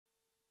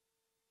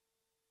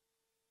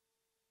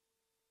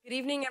Good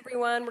evening,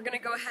 everyone. We're going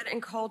to go ahead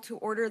and call to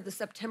order the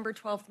September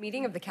 12th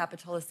meeting of the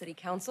Capitola City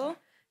Council.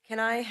 Can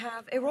I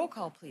have a roll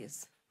call,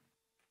 please?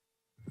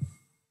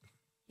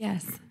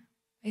 Yes.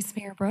 Vice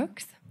Mayor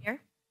Brooks.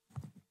 Here.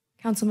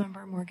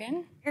 Councilmember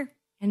Morgan. Here.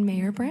 And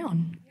Mayor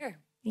Brown. Here.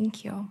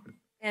 Thank you.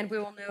 And we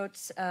will note,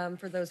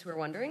 for those who are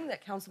wondering,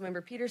 that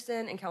Councilmember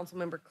Peterson and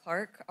Councilmember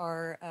Clark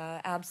are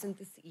absent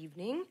this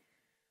evening.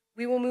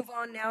 We will move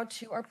on now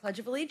to our Pledge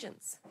of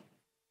Allegiance.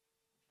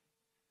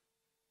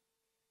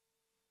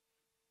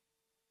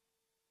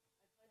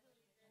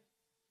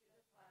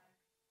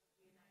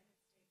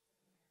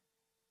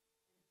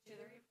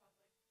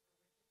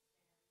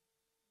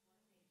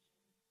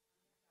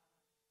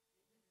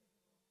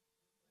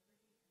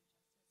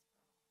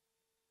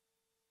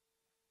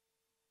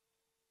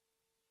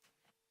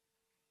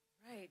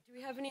 Right. Do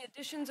we have any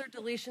additions or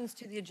deletions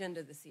to the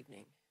agenda this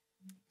evening?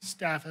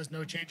 Staff has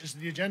no changes to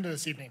the agenda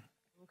this evening.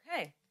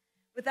 Okay.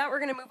 With that, we're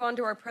going to move on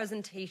to our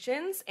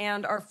presentations.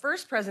 And our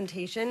first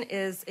presentation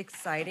is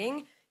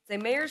exciting. It's a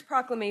mayor's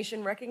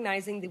proclamation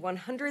recognizing the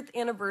 100th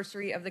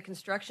anniversary of the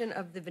construction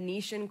of the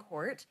Venetian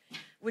Court,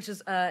 which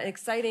is an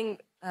exciting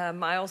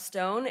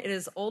milestone. It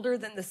is older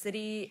than the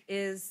city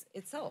is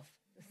itself.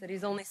 The city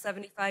is only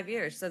 75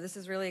 years, so this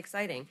is really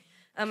exciting.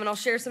 And I'll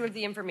share some of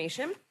the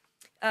information.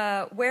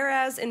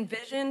 Whereas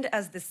envisioned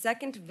as the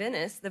second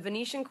Venice, the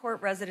Venetian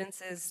Court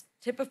residences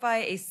typify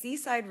a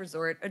seaside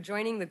resort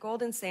adjoining the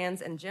golden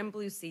sands and gem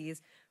blue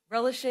seas,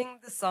 relishing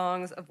the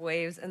songs of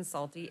waves and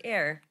salty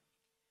air.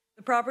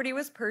 The property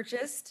was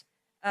purchased,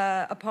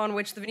 upon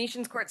which the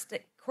Venetian courts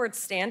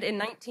stand in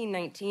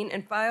 1919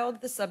 and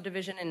filed the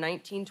subdivision in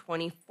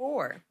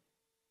 1924.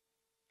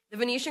 The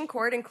Venetian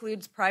Court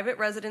includes private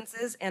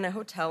residences and a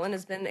hotel and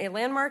has been a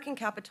landmark in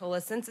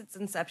Capitola since its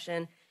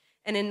inception.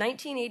 And in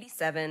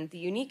 1987, the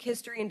unique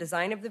history and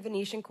design of the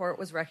Venetian Court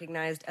was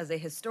recognized as a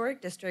historic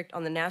district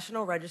on the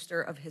National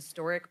Register of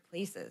Historic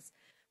Places.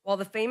 While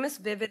the famous,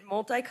 vivid,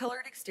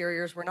 multicolored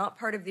exteriors were not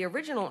part of the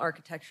original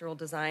architectural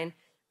design,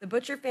 the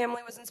Butcher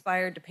family was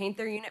inspired to paint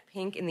their unit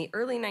pink in the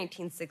early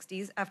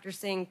 1960s after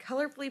seeing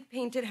colorfully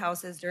painted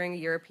houses during a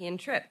European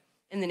trip,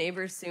 and the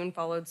neighbors soon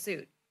followed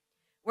suit.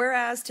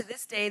 Whereas to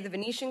this day, the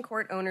Venetian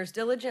Court owners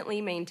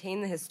diligently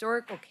maintain the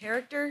historical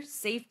character,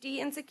 safety,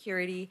 and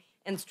security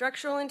and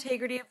structural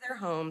integrity of their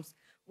homes,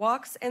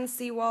 walks and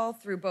seawall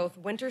through both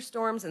winter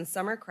storms and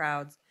summer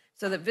crowds,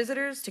 so that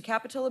visitors to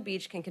Capitola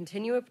Beach can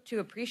continue to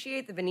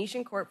appreciate the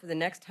Venetian Court for the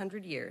next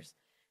 100 years.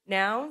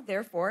 Now,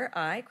 therefore,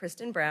 I,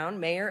 Kristen Brown,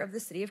 Mayor of the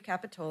City of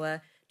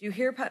Capitola, do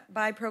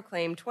hereby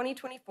proclaim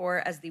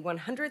 2024 as the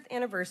 100th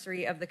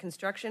anniversary of the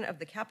construction of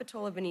the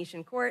Capitola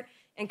Venetian Court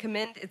and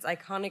commend its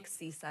iconic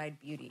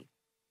seaside beauty.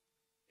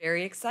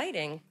 Very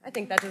exciting. I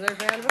think that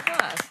deserves a round of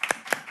applause.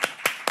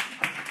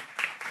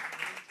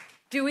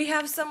 Do we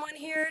have someone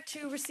here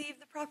to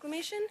receive the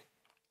proclamation?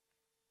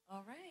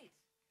 All right,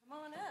 come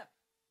on up.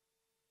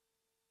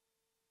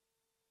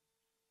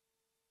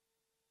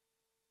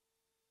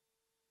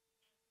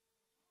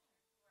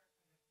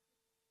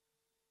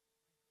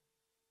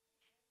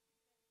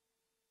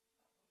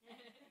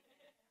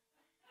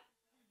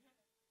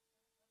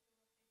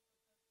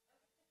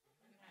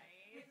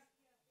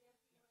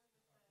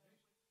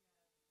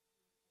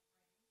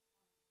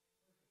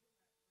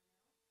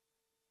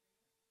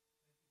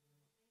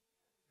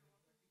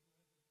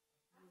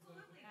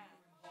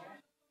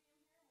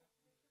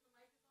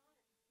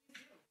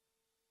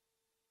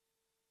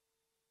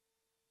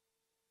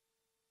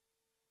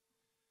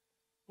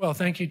 Well,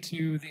 thank you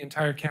to the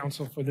entire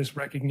council for this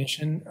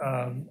recognition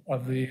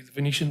of the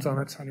Venetians on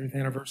its 100th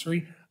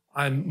anniversary.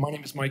 My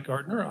name is Mike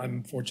Gardner.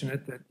 I'm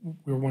fortunate that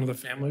we're one of the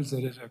families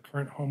that is a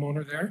current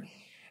homeowner there.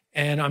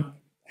 And I'm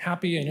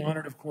happy and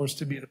honored, of course,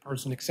 to be the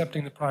person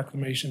accepting the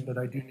proclamation, but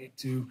I do need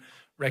to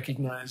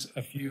recognize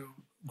a few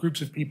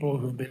groups of people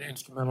who've been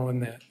instrumental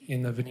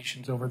in the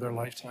Venetians over their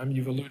lifetime.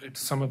 You've alluded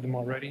to some of them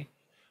already.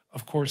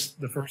 Of course,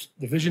 the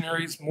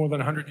visionaries more than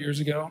 100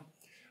 years ago,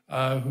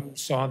 who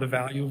saw the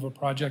value of a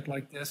project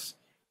like this,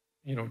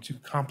 to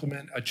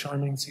complement a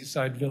charming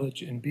seaside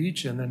village and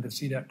beach, and then to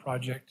see that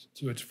project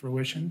to its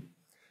fruition.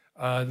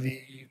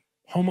 The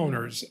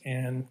homeowners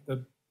and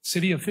the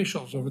city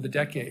officials over the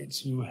decades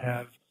who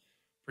have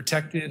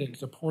protected and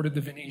supported the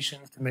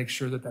Venetians to make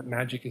sure that that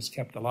magic is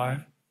kept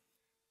alive.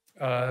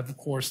 Of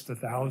course, the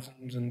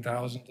thousands and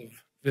thousands of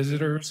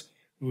visitors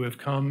who have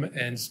come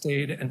and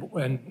stayed,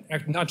 and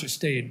not just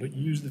stayed, but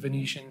used the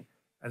Venetian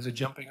as a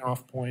jumping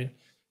off point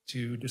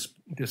to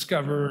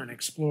discover and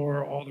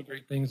explore all the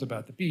great things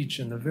about the beach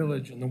and the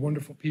village and the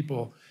wonderful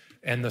people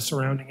and the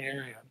surrounding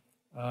area.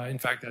 In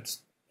fact,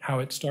 that's how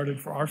it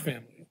started for our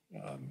family.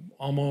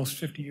 Almost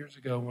 50 years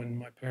ago when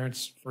my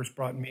parents first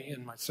brought me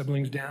and my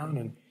siblings down,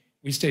 and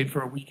we stayed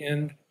for a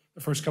weekend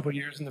the first couple of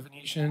years in the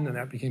Venetian, and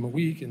that became a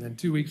week, and then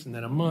 2 weeks, and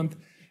then a month.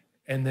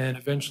 And then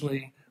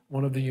eventually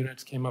one of the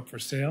units came up for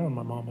sale, and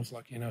my mom was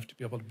lucky enough to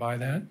be able to buy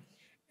that.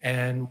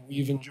 And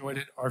we've enjoyed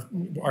it,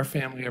 our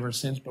family, ever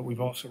since, but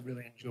we've also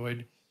really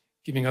enjoyed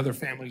giving other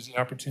families the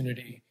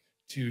opportunity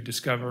to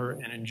discover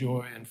and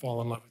enjoy and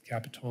fall in love with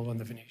Capitola and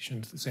the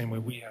Venetians the same way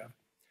we have.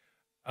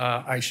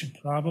 I should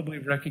probably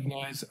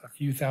recognize a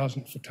few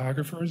thousand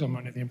photographers. I'm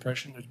under the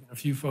impression there's been a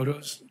few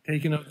photos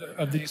taken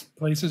of these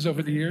places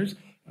over the years,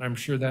 and I'm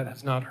sure that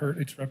has not hurt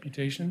its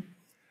reputation.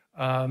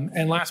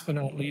 And last but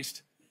not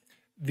least,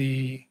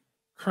 the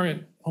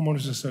current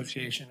homeowners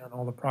association and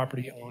all the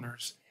property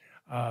owners.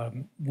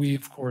 We,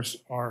 of course,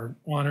 are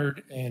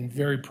honored and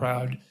very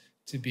proud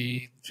to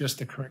be just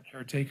the current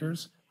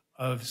caretakers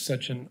of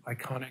such an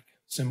iconic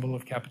symbol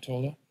of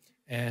Capitola.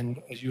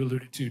 And as you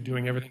alluded to,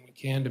 doing everything we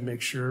can to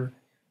make sure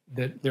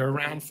that they're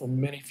around for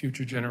many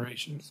future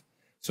generations.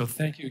 So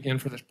thank you again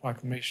for this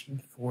proclamation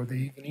for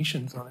the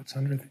Venetians on its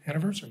 100th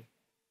anniversary.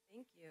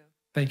 Thank you.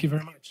 Thank you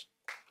very much.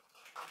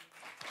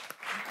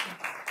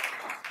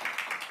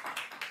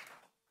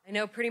 I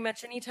know pretty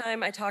much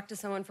anytime I talk to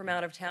someone from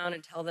out of town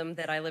and tell them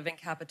that I live in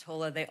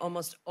Capitola, they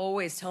almost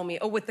always tell me,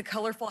 oh, with the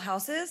colorful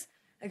houses?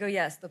 I go,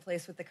 yes, the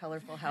place with the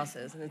colorful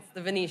houses. And it's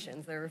the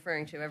Venetians they're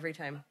referring to every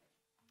time.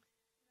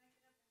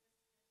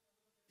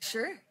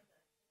 Sure.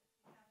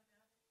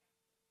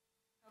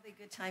 Probably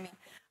good timing.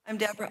 I'm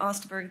Deborah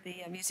Ostberg,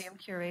 the museum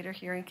curator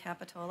here in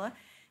Capitola.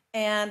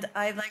 And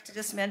I'd like to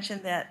just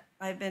mention that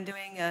I've been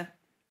doing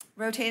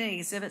rotating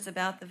exhibits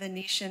about the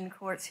Venetian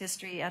court's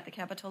history at the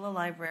Capitola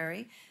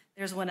Library.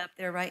 There's one up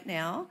there right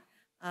now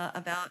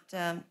about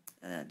a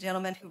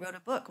gentleman who wrote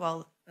a book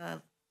while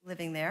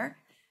living there.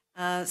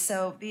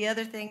 So the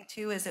other thing,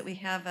 too, is that we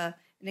have an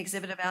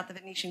exhibit about the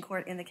Venetian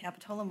court in the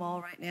Capitola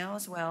Mall right now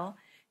as well,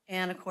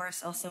 and, of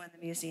course, also in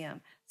the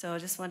museum. So I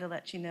just wanted to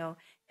let you know.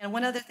 And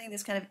one other thing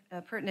that's kind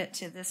of pertinent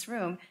to this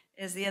room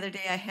is the other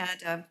day I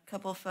had a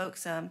couple of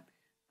folks,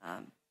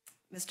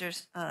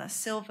 Mr.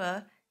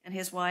 Silva and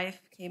his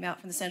wife came out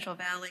from the Central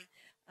Valley.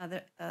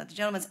 The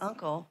gentleman's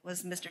uncle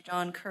was Mr.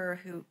 John Kerr,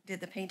 who did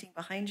the painting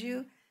behind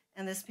you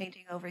and this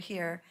painting over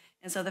here.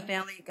 And so the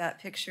family got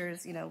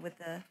pictures, you know, with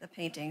the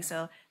painting.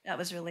 So that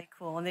was really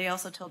cool. And they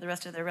also told the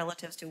rest of their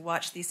relatives to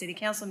watch these city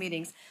council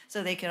meetings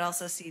so they could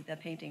also see the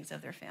paintings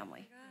of their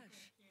family.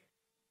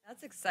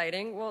 That's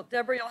exciting. Well,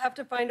 Deborah, you'll have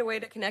to find a way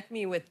to connect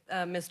me with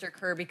Mr.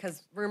 Kerr,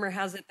 because rumor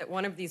has it that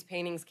one of these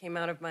paintings came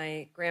out of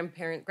my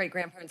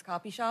great-grandparents'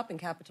 copy shop in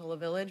Capitola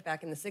Village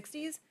back in the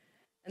 60s,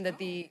 and that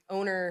the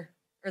owner,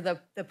 or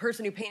the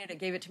person who painted it,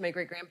 gave it to my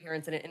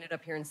great-grandparents, and it ended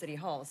up here in City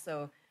Hall.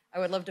 So I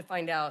would love to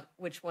find out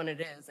which one it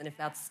is, and if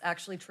that's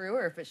actually true,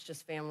 or if it's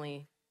just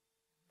family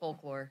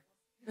folklore.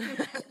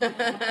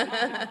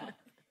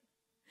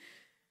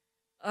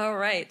 All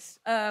right.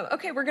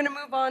 Okay, we're going to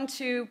move on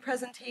to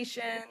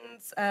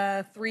presentations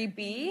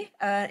 3B,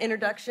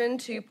 Introduction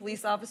to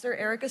Police Officer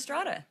Eric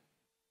Estrada.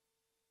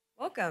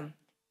 Welcome.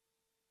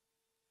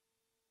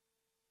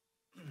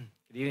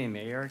 Good evening,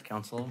 Mayor,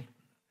 Council.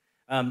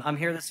 I'm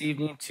here this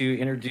evening to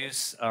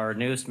introduce our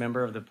newest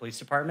member of the police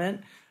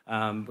department.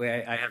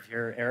 I have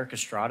here Eric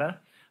Estrada.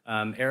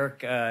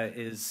 Eric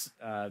is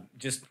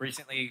just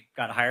recently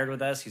got hired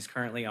with us. He's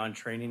currently on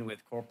training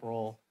with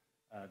Corporal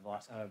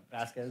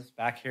Vasquez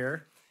back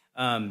here.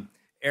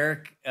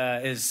 Eric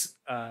is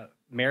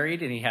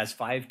married and he has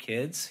 5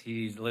 kids.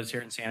 He lives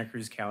here in Santa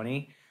Cruz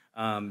County.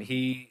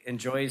 He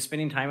enjoys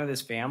spending time with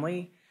his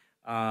family.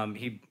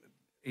 He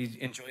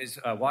enjoys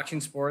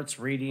watching sports,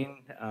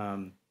 reading,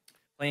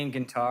 playing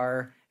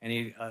guitar, and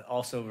he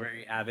also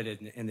very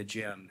avid in the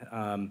gym.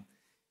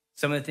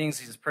 Some of the things,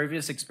 his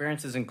previous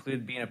experiences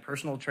include being a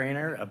personal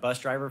trainer, a bus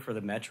driver for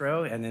the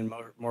Metro, and then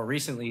more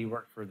recently he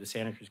worked for the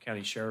Santa Cruz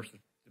County Sheriff's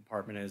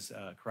Department as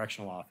a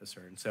correctional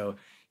officer. And so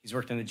he's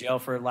worked in the jail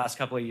for the last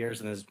couple of years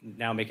and is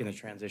now making the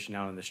transition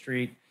out on the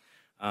street.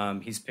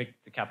 He's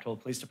picked the Capitola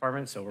Police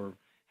Department, so we're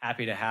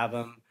happy to have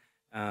him.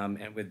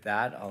 And with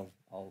that,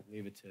 I'll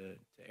leave it to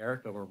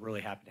Eric, but we're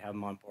really happy to have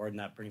him on board, and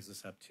that brings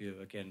us up to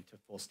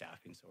full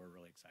staffing, so we're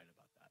really excited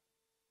about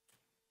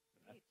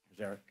that. Here's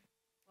Eric.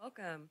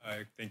 Welcome.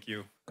 Thank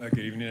you. Good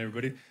evening,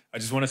 everybody. I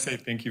just want to say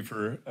thank you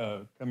for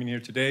coming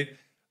here today.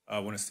 I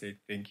want to say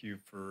thank you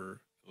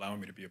for allowing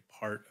me to be a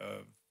part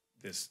of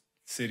this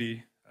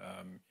city.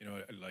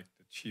 Like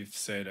the chief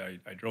said,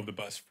 I drove the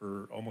bus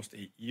for almost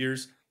 8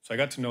 years, so I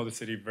got to know the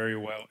city very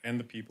well and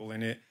the people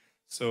in it.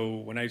 So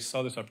when I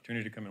saw this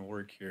opportunity to come and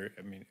work here,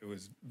 I mean, it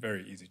was a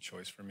very easy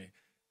choice for me.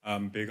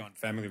 I'm big on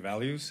family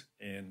values,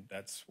 and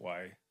that's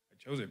why I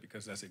chose it,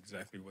 because that's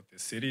exactly what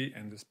this city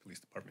and this police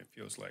department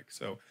feels like.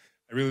 So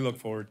I really look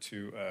forward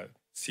to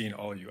seeing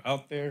all of you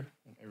out there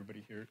and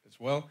everybody here as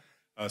well.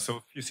 So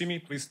if you see me,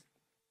 please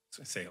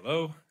say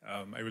hello.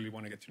 I really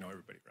want to get to know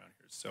everybody around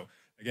here. So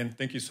again,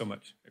 thank you so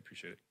much. I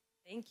appreciate it.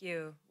 Thank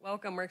you.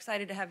 Welcome. We're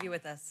excited to have you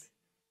with us.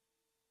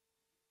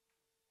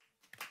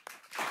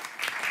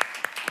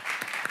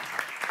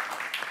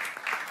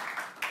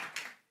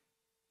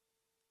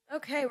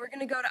 Okay, we're going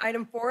to go to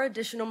item 4,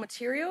 additional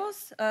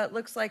materials. It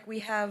looks like we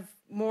have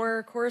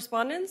more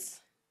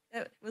correspondence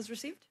that was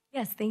received.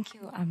 Yes, thank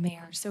you,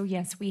 Mayor. So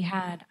yes, we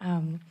had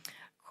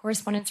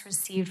correspondence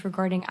received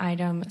regarding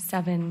item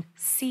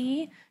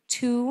 7C,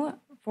 2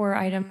 for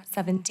item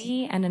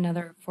 7D, and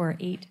another for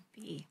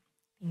 8B.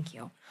 Thank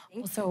you.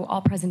 Also,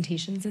 all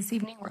presentations this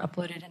evening were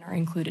uploaded and are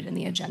included in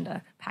the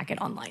agenda packet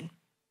online.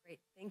 Great,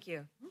 thank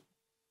you.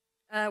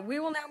 We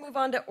will now move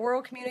on to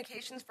oral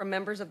communications from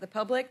members of the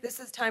public. This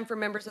is time for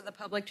members of the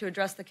public to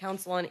address the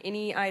council on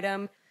any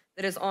item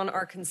that is on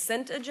our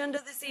consent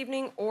agenda this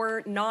evening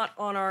or not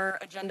on our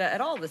agenda at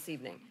all this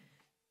evening.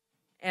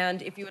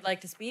 And if you would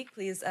like to speak,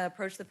 please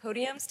approach the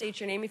podium, state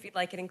your name if you'd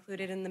like it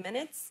included in the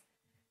minutes,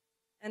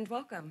 and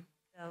welcome.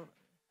 Well,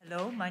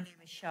 hello, my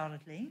name is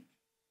Charlotte Link,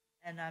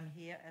 and I'm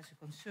here as a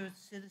concerned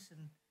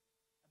citizen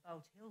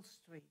about Hill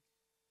Street,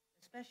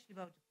 especially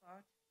about the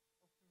part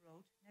of the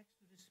road next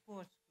to the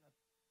sports club.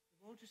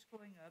 The road is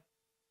going up,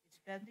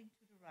 it's bending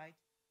to the right,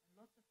 and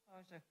lots of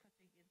cars are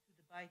cutting into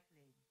the bike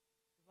lane.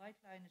 The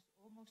white line has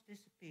almost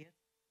disappeared,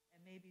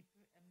 and maybe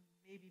we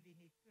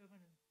need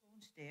permanent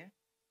cones there,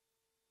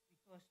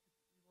 because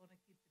we want to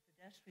keep the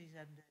pedestrians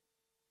and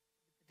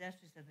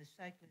the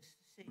cyclists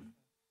safer.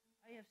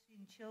 I have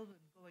seen children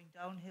going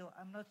downhill.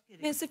 I'm not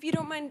kidding. Miss, if you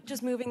don't mind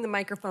just moving the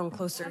microphone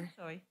closer. I'm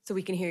sorry. So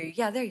we can hear you.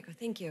 Yeah, there you go.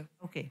 Thank you.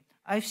 Okay.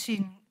 I've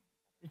seen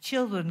the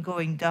children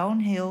going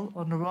downhill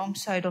on the wrong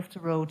side of the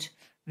road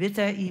with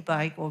their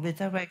e-bike or with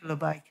their regular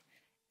bike.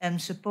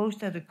 And suppose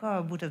that a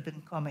car would have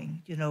been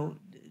coming,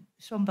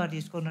 somebody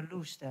is going to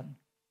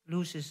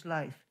lose his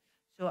life.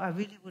 So I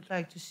really would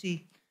like to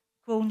see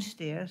cones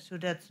there so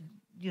that,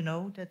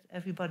 that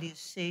everybody is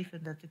safe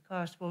and that the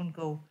cars won't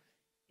go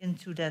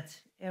into that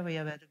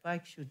area where the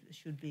bike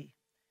should be.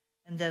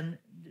 And then,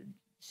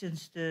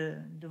 since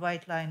the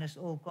white line is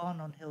all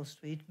gone on Hill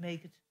Street,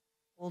 make it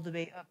all the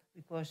way up,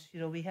 because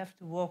we have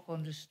to walk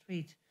on the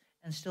street,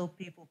 and still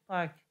people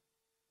park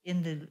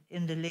in the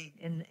lane,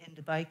 in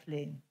the bike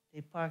lane.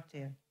 They park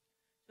there.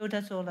 So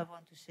that's all I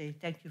want to say.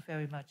 Thank you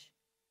very much.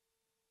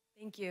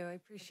 Thank you. I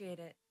appreciate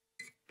it.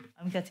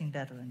 I'm getting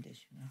better in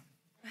this,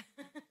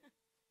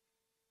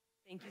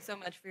 Thank you so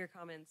much for your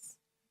comments.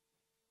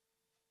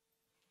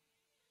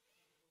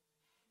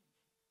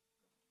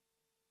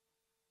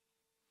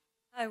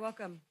 Hi,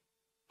 welcome.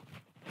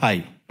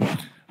 Hi,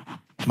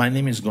 my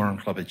name is Goran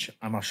Klobic.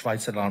 I'm a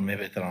Schweizer Army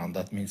veteran,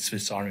 that means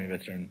Swiss Army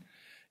veteran.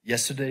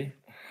 Yesterday,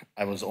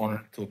 I was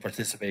honored to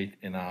participate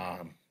in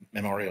a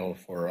memorial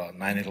for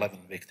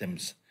 9/11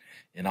 victims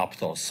in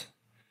Aptos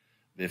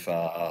with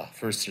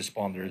first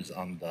responders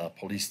and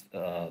police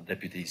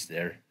deputies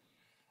there.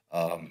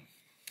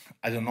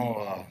 I don't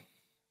know,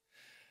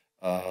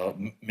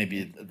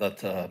 maybe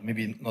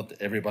not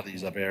everybody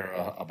is aware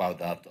about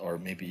that, or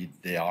maybe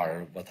they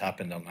are. What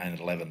happened on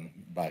 9/11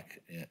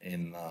 back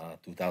in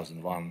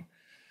 2001,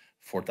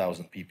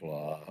 4,000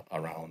 people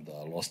around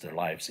lost their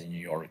lives in New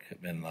York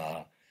when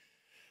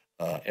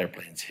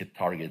airplanes hit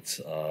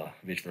targets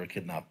which were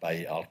kidnapped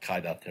by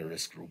Al-Qaeda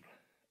terrorist group.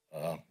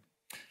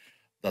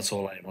 That's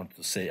all I want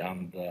to say.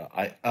 And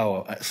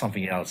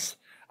something else.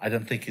 I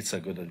don't think it's a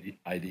good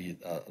idea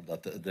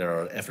that there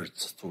are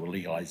efforts to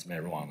legalize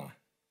marijuana.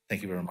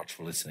 Thank you very much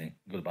for listening.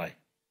 Goodbye.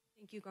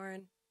 Thank you,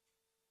 Goran.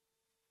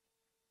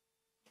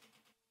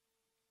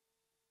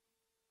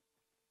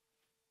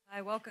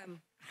 Hi,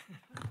 welcome.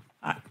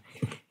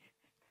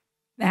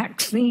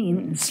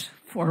 Vaccines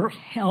for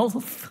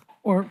Health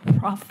or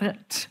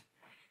Profit,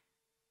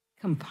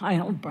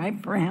 compiled by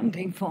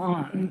Brandy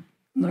Vaughn,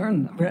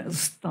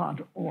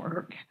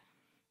 learntherisk.org.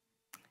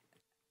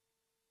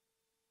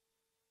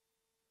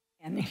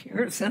 And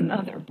here's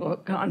another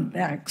book on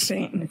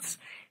vaccines,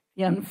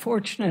 The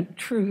Unfortunate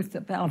Truth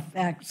About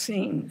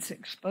Vaccines,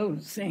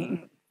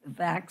 Exposing the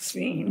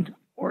Vaccine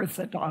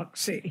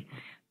Orthodoxy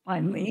by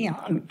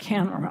Leon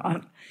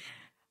Canarot.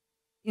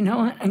 In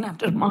a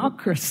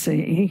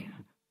democracy,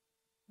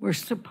 we're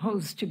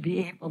supposed to be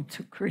able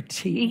to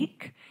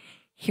critique,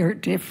 hear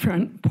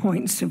different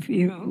points of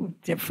view,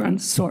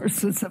 different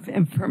sources of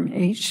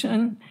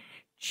information,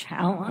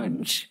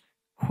 challenge,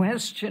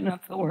 question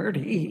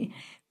authority.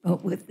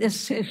 But with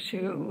this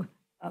issue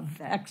of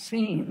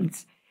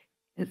vaccines,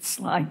 it's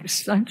like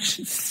such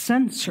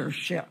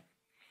censorship.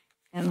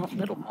 And a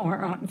little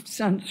more on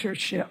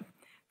censorship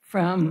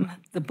from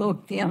the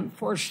book, The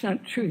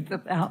Unfortunate Truth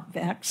About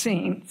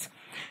Vaccines.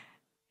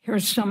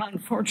 Here's some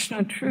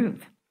unfortunate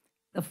truth.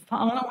 The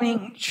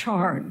following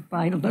chart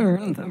by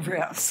Learn the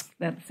Risk,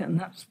 that's in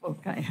this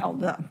book I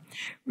held up,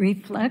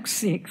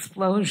 reflects the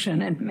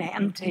explosion in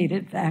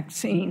mandated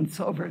vaccines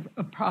over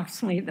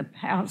approximately the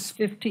past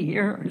 50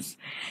 years.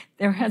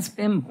 There has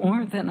been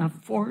more than a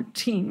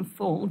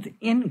 14-fold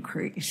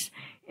increase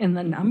in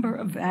the number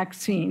of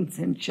vaccines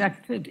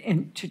injected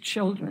into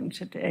children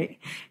today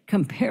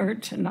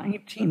compared to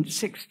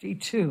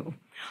 1962.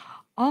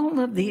 All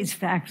of these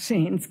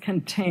vaccines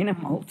contain a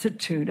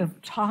multitude of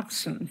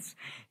toxins,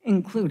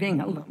 including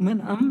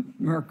aluminum,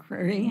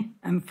 mercury,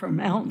 and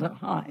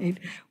formaldehyde,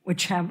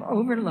 which have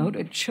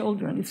overloaded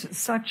children to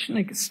such an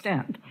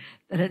extent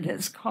that it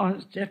has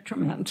caused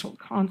detrimental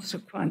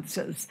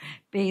consequences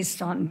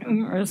based on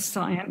numerous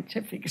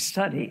scientific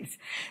studies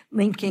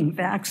linking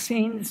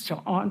vaccines to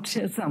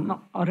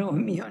autism,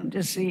 autoimmune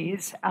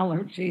disease,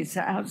 allergies,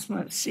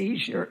 asthma,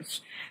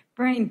 seizures,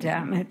 brain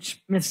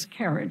damage,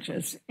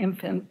 miscarriages,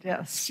 infant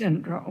death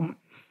syndrome,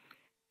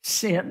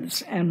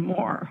 SIDS, and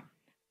more.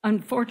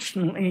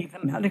 Unfortunately,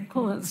 the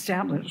medical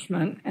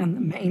establishment and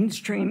the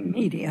mainstream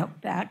media,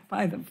 backed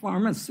by the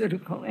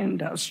pharmaceutical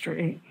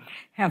industry,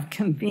 have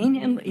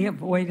conveniently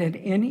avoided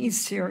any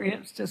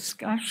serious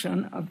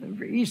discussion of the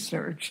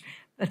research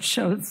that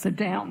shows the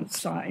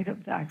downside of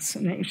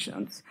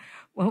vaccinations.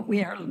 What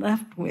we are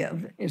left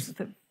with is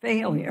the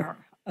failure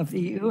of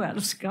the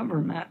U.S.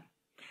 government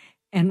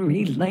and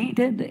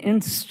related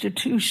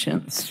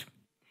institutions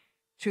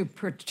to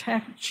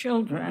protect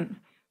children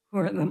who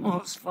are the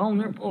most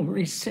vulnerable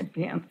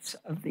recipients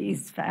of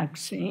these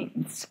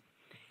vaccines.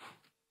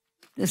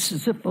 This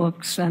is a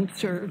book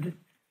censored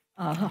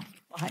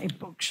by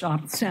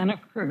Bookshop Santa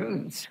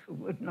Cruz, who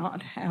would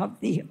not have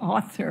the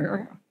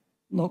author,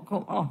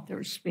 local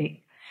author,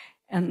 speak.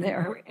 And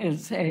there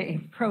is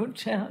a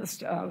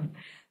protest of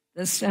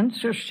the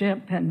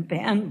censorship and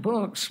banned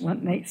books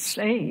when they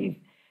say,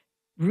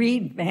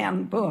 read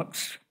banned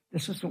books.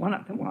 This is one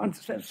of the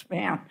ones that's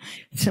banned.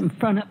 It's in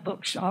front of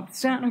Bookshop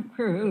Santa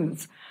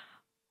Cruz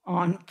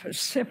on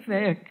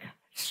Pacific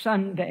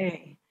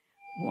Sunday,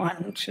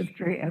 1 to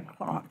 3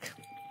 o'clock.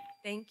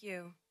 Thank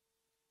you.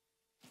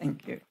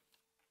 Thank you.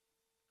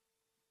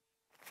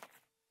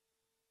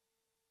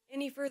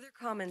 Any further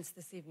comments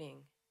this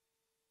evening?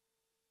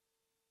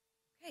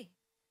 Okay,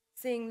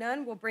 seeing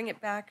none, we'll bring it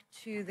back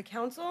to the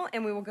council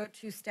and we will go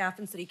to staff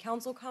and city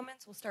council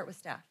comments. We'll start with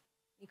staff.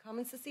 Any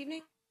comments this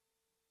evening?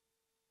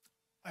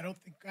 I don't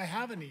think I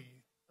have any.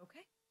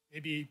 Okay.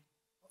 Maybe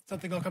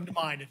something will come to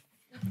mind.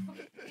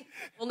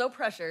 Well, no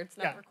pressure. It's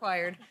not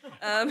required.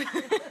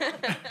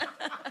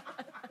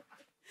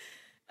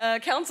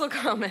 Council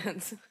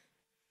comments.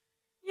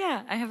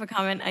 Yeah, I have a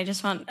comment. I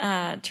just want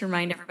to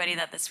remind everybody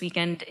that this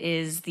weekend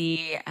is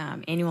the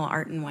annual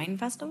Art and Wine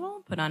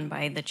Festival put on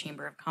by the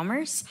Chamber of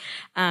Commerce.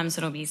 So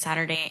it'll be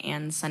Saturday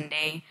and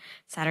Sunday.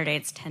 Saturday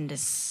it's 10 to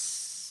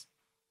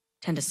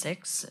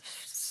 6.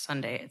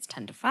 Sunday it's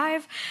 10 to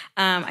 5.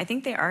 I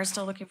think they are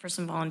still looking for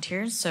some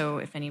volunteers. So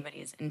if anybody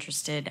is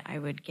interested, I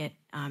would get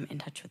in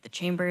touch with the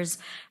chambers.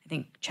 I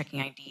think checking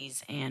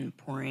IDs and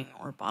pouring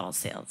or bottle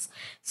sales.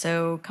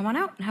 So come on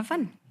out and have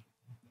fun.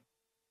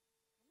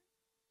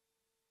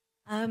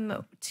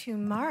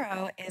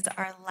 Tomorrow is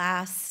our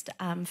last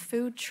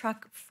Food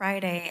Truck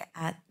Friday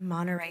at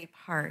Monterey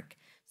Park.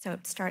 So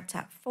it starts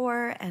at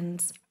 4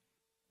 and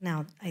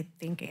now I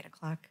think 8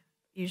 o'clock,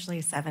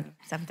 usually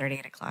 7:30,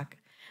 8 o'clock.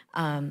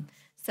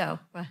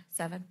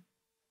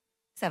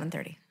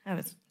 7:30. I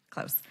was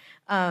close.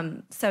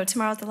 So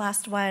tomorrow's the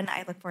last one.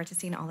 I look forward to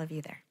seeing all of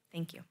you there.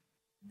 Thank you.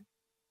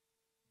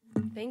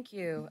 Thank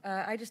you.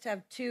 I just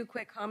have two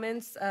quick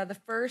comments. The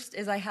first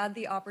is I had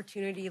the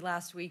opportunity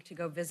last week to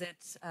go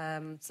visit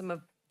some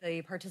of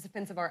the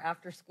participants of our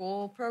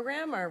after-school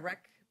program,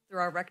 through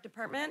our rec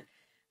department,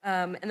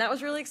 and that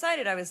was really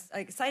exciting.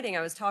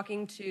 I was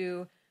talking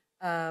to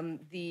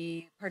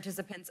the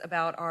participants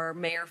about our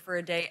Mayor for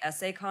a Day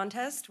essay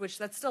contest, which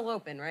that's still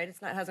open, right? It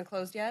hasn't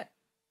closed yet?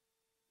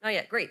 Not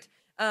yet. Great.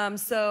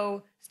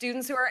 So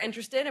students who are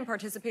interested in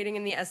participating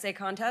in the essay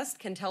contest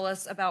can tell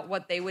us about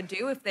what they would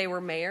do if they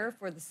were mayor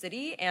for the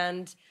city.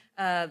 And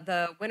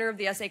the winner of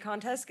the essay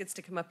contest gets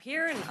to come up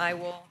here and I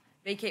will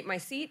vacate my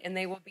seat and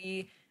they will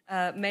be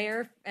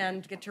mayor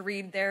and get to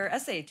read their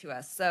essay to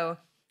us. So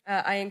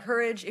I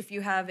encourage, if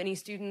you have any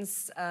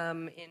students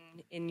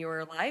in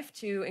your life,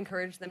 to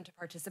encourage them to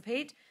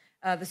participate.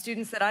 The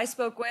students that I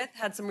spoke with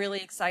had some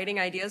really exciting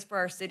ideas for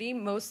our city,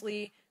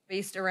 mostly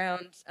based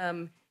around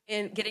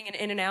in getting an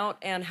in and out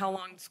and how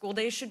long school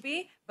days should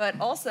be, but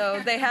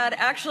also they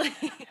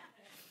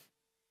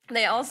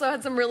also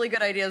had some really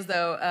good ideas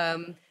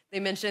though. They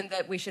mentioned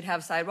that we should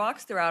have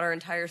sidewalks throughout our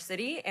entire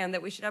city and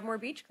that we should have more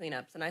beach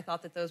cleanups, and I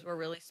thought that those were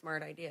really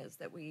smart ideas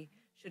that we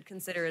should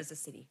consider as a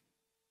city.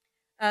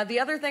 The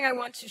other thing I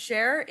want to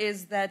share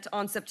is that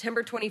on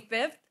September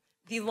 25th,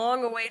 the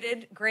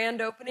long-awaited grand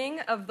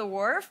opening of the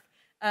Wharf.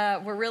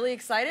 We're really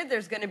excited.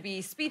 There's going to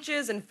be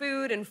speeches and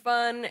food and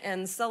fun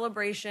and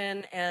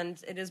celebration,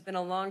 and it has been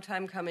a long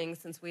time coming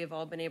since we have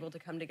all been able to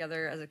come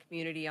together as a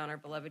community on our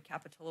beloved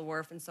Capitola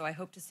Wharf, and so I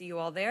hope to see you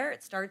all there.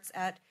 It starts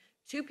at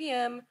 2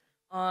 p.m.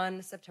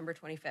 on September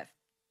 25th.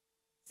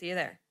 See you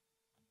there.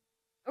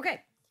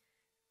 Okay.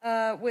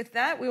 With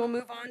that, we will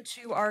move on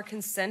to our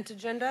consent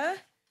agenda.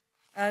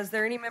 Is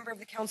there any member of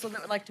the council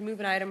that would like to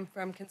move an item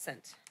from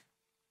consent?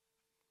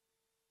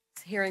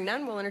 Hearing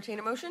none, we'll entertain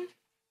a motion.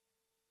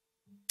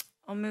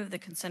 I'll move the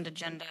consent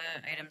agenda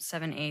items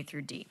 7A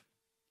through D.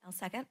 I'll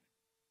second.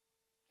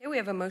 Okay, we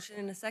have a motion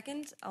and a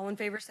second. All in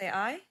favor say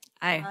aye.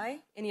 Aye.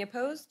 Aye. Any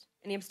opposed?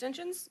 Any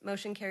abstentions?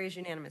 Motion carries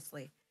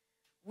unanimously.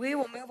 We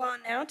will move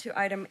on now to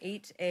item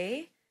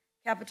 8A,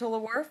 Capitola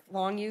Wharf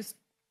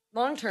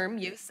long-term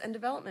use and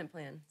development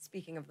plan.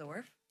 Speaking of the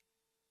wharf.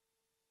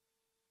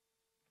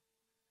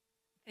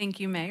 Thank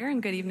you, Mayor,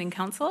 and good evening,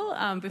 Council.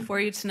 Before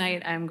you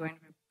tonight, I'm going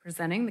to be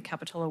presenting the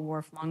Capitola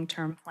Wharf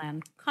long-term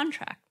plan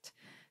contract.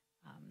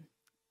 So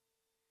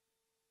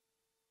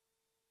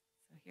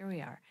here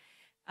we are.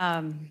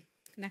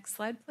 Next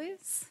slide,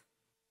 please.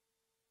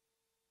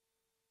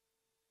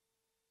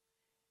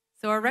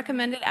 So our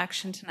recommended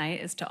action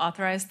tonight is to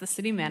authorize the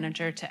city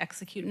manager to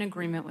execute an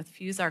agreement with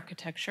Fuse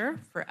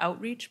Architecture for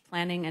outreach,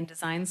 planning, and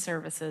design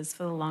services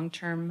for the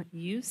long-term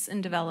use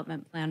and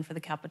development plan for the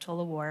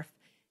Capitola Wharf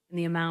in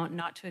the amount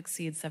not to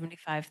exceed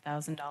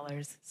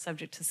 $75,000,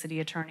 subject to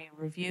city attorney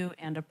review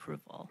and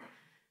approval.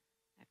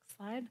 Next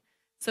slide.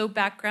 So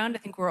background, I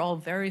think we're all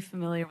very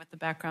familiar with the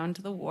background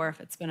to the wharf.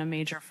 It's been a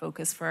major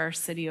focus for our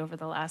city over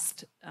the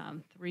last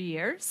 3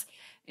 years.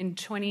 In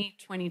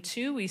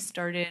 2022,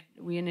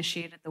 we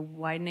initiated the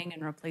widening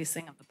and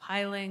replacing of the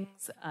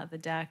pilings, the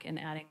deck, and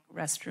adding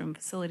restroom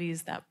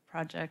facilities, that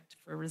project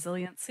for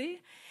resiliency.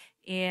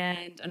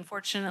 And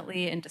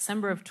unfortunately, in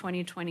December of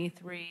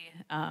 2023,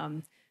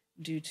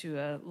 due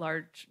to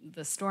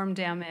the storm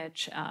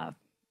damage,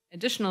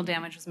 additional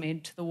damage was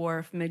made to the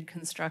wharf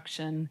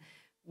mid-construction,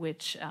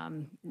 which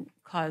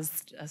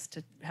caused us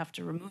to have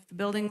to remove the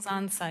buildings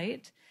on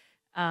site.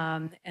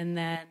 And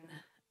then,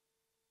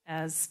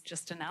 as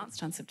just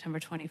announced on September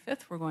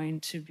 25th, we're going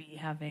to be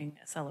having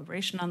a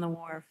celebration on the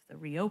wharf, the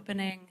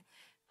reopening.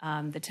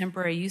 The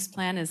temporary use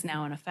plan is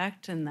now in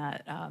effect, and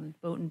that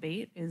boat and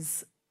bait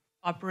is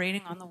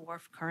operating on the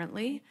wharf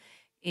currently.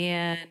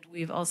 And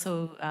we've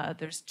also,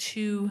 there's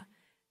 2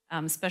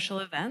 special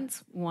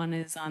events. One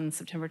is on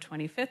September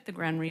 25th, the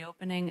grand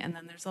reopening, and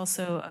then there's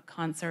also a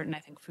concert and I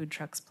think food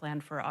trucks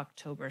planned for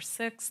October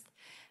 6th.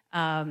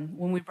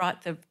 When we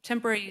brought the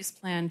temporary use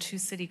plan to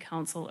City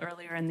Council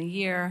earlier in the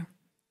year,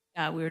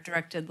 we were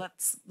directed,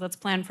 let's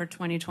plan for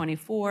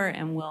 2024,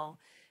 and we'll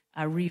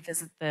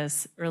revisit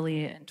this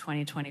early in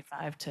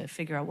 2025 to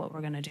figure out what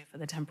we're going to do for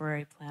the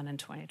temporary plan in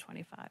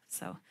 2025.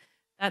 So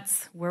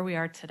that's where we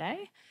are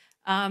today.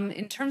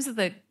 In terms of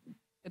the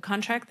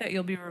contract that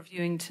you'll be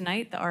reviewing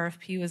tonight, the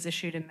RFP was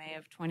issued in May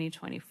of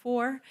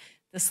 2024.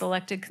 The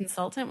selected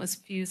consultant was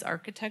Fuse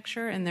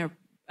Architecture, and they're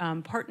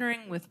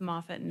partnering with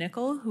Moffett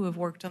Nickel, who have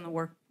worked on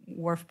the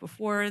wharf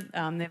before.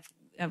 They've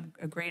have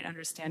a great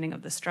understanding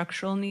of the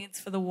structural needs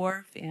for the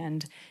wharf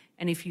and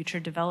any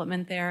future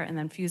development there. And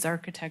then Fuse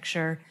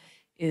Architecture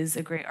is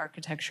a great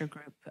architecture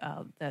group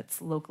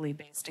that's locally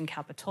based in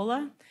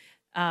Capitola.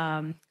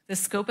 The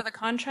scope of the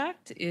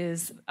contract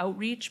is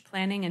outreach,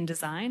 planning, and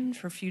design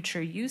for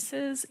future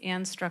uses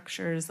and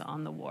structures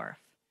on the wharf.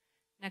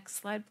 Next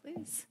slide,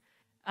 please.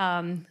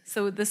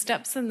 So the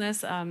steps in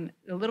this, a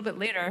little bit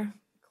later,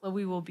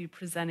 Chloe will be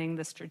presenting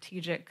the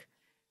strategic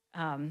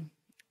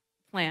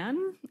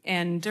plan.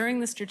 And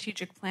during the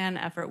strategic plan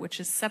effort, which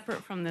is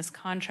separate from this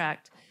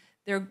contract,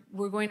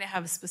 we're going to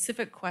have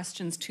specific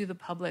questions to the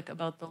public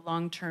about the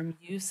long-term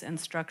use and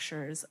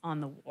structures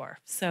on the wharf.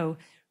 So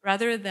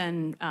rather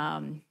than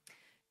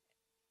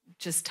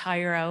just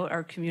tire out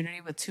our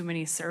community with too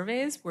many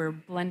surveys, we're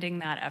blending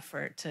that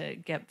effort to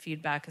get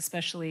feedback,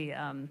 especially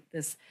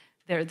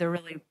they're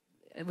really,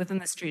 within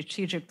the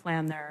strategic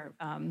plan, they're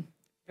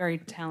very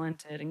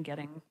talented in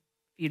getting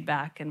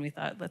feedback, and we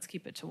thought, let's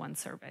keep it to one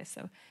survey.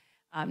 So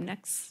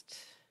next.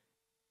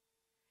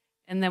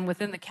 And then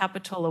within the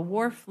Capitola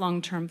Wharf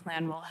long-term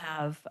plan, we'll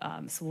have,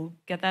 so we'll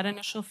get that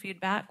initial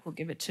feedback, we'll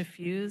give it to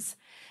Fuse,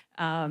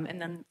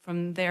 and then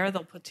from there,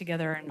 they'll put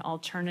together an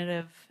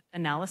alternative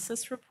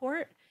analysis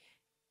report,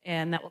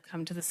 and that will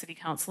come to the City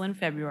Council in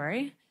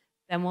February.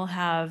 Then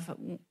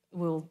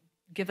we'll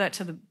give that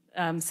to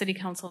the City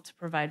Council to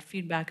provide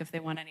feedback if they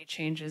want any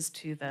changes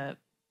to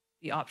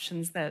the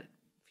options that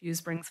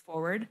Fuse brings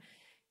forward.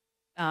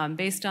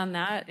 Based on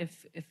that,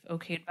 if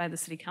okayed by the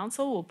City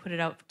Council, we'll put it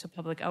out to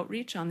public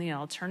outreach on the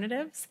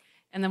alternatives,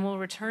 and then we'll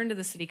return to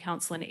the City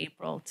Council in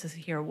April to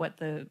hear what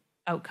the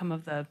outcome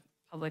of the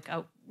public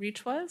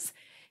outreach was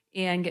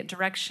and get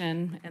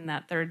direction in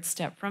that third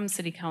step from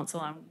City Council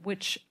on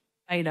which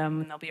item,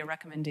 and there'll be a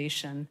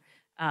recommendation,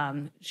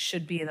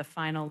 should be the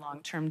final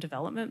long-term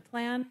development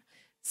plan.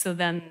 So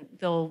then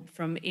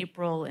from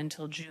April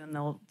until June,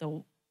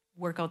 they'll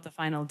work out the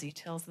final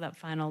details of that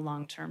final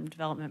long-term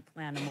development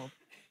plan, and we'll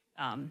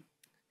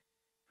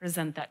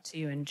present that to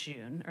you in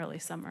June, early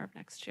summer of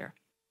next year.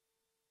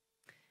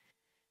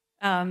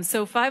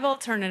 So 5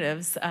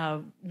 alternatives.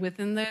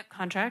 Within the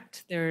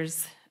contract,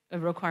 there's a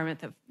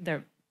requirement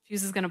that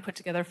Fuse is going to put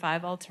together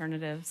 5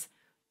 alternatives.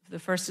 The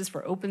first is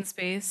for open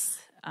space.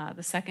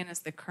 The second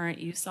is the current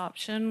use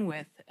option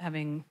with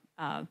having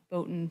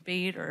boat and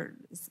bait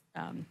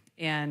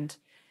and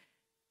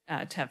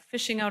to have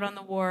fishing out on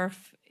the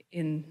wharf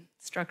in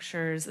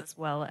structures, as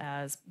well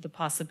as the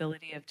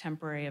possibility of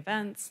temporary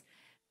events.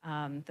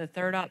 The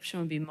third option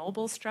would be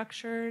mobile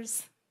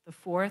structures. The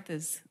fourth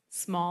is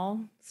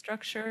small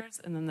structures.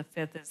 And then the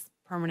fifth is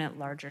permanent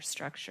larger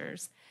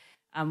structures.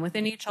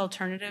 Within each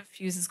alternative,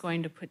 Fuse is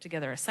going to put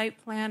together a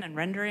site plan and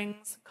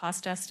renderings,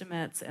 cost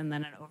estimates, and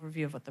then an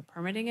overview of what the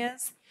permitting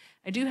is.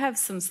 I do have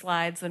some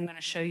slides that I'm going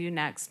to show you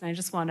next, and I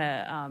just want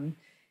to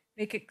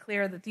make it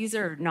clear that these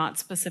are not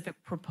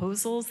specific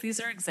proposals. These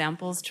are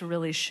examples to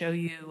really show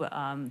you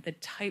the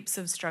types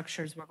of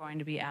structures we're going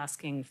to be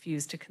asking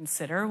Fuse to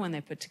consider when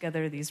they put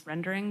together these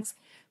renderings.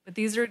 But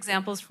these are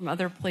examples from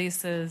other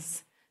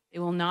places. They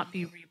will not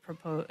be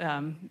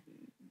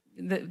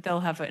they'll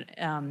have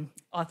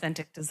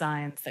authentic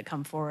designs that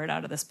come forward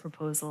out of this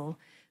proposal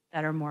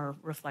that are more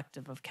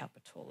reflective of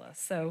Capitola.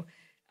 So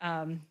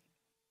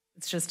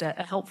it's just a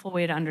helpful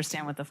way to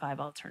understand what the 5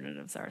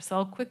 alternatives are. So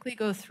I'll quickly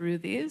go through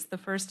these. The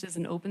first is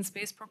an open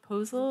space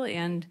proposal,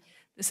 and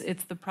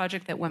it's the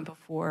project that went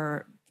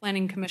before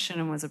Planning Commission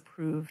and was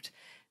approved.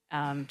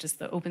 Just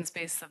the open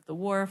space of the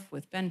wharf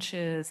with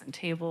benches and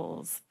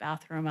tables,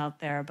 bathroom out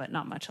there, but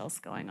not much else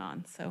going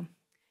on. So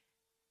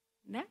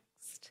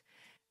next.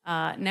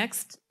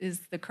 Next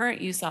is the current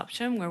use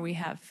option where we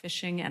have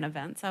fishing and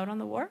events out on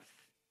the wharf.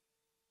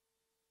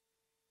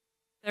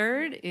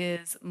 Third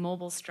is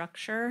mobile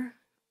structure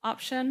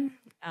option,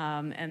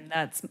 and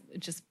that's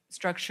just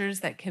structures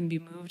that can be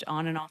moved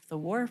on and off the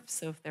wharf.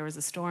 So if there was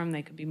a storm,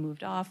 they could be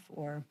moved off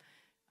or,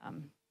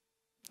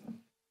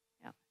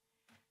 yeah.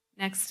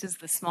 Next is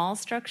the small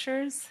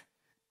structures,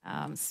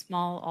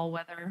 small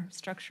all-weather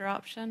structure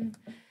option.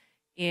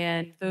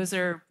 And those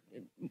are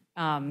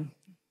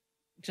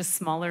just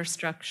smaller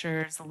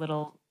structures, a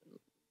little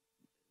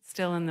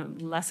still in the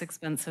less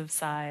expensive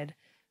side,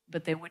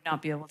 but they would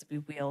not be able to be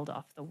wheeled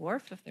off the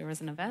wharf if there was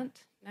an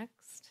event.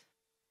 Next.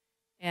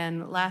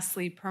 And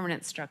lastly,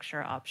 permanent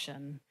structure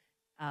option.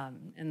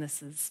 And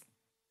this is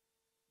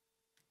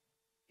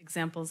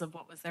examples of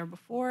what was there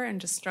before and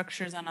just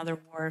structures on other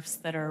wharfs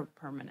that are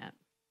permanent.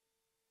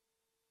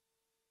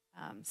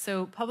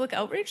 So public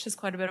outreach, there's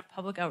quite a bit of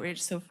public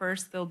outreach. So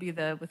first there'll be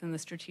within the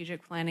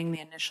strategic planning, the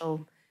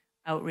initial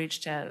outreach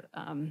to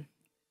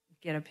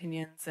get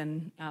opinions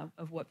and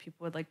of what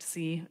people would like to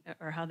see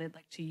or how they'd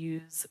like to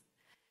use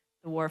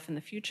the wharf in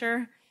the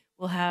future.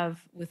 We'll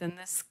have within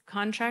this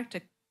contract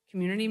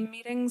community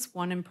meetings,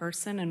 1 in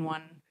person and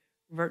 1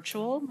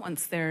 virtual,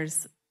 once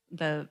there's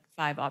the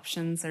 5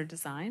 options are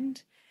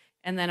designed,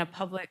 and then a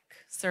public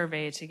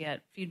survey to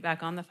get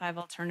feedback on the 5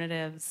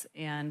 alternatives,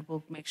 and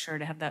we'll make sure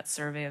to have that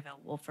survey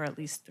available for at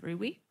least 3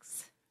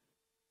 weeks.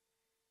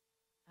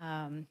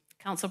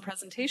 Council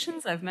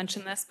presentations, I've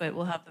mentioned this, but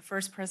we'll have the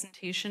first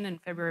presentation in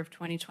February of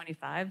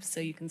 2025, so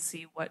you can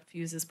see what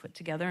Fuse has put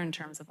together in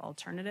terms of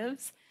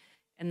alternatives.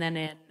 And then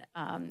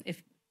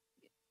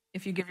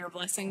if you give your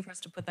blessing for us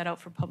to put that out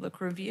for public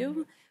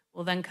review,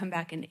 we'll then come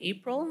back in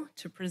April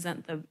to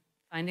present the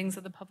findings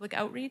of the public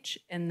outreach.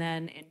 And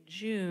then in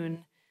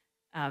June,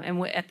 at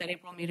that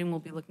April meeting, we'll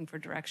be looking for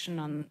direction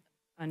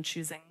on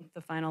choosing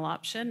the final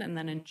option. And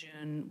then in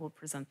June, we'll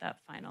present that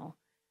final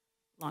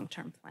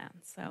long-term plan.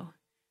 So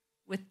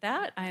with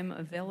that, I'm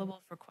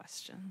available for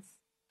questions.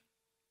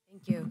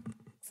 Thank you.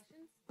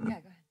 Questions? Yeah, go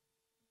ahead.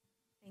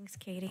 Thanks,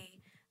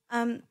 Katie.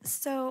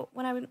 So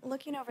when I'm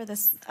looking over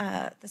this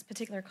this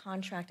particular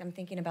contract, I'm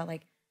thinking about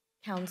like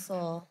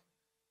council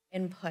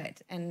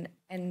input, and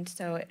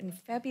so in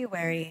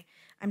February,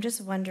 I'm just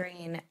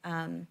wondering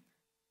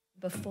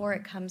before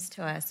it comes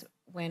to us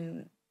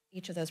when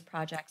each of those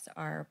projects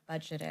are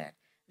budgeted.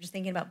 I'm just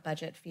thinking about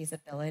budget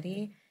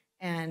feasibility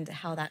and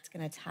how that's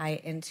going to tie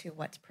into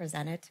what's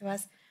presented to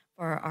us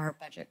for our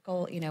budget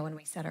goal. You know, when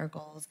we set our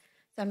goals.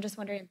 So I'm just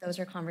wondering if those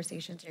are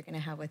conversations you're going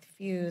to have with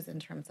Fuse in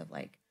terms of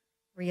like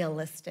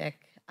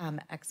realistic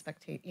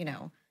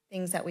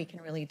things that we can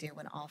really do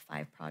when all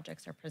 5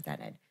 projects are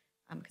presented.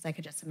 Because I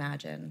could just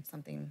imagine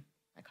something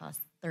that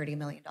costs $30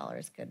 million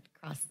could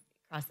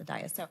cross the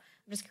dais. So I'm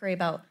just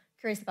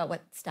curious about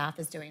what staff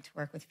is doing to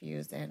work with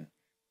Fuse in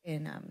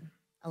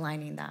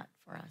aligning that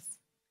for us.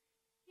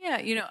 Yeah,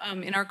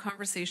 in our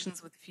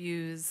conversations with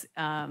Fuse,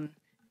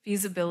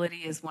 feasibility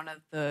is one of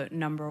the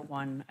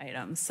 #1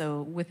 items.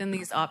 So within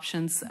these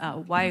options,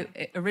 why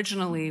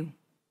originally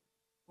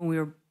when we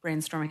were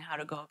brainstorming how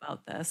to go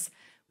about this,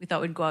 we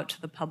thought we'd go out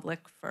to the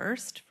public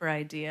first for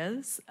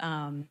ideas,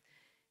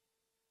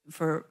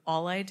 for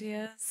all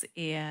ideas,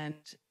 and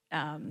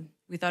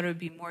we thought it would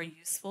be more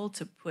useful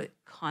to put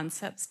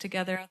concepts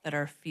together that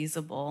are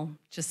feasible,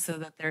 just so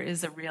that there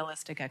is a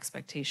realistic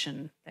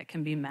expectation that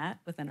can be met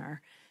within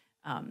our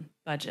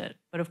budget.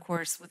 But of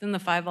course, within the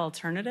 5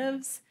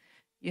 alternatives,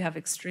 you have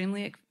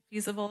extremely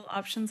feasible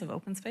options of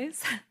open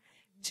space.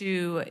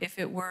 If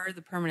it were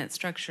the permanent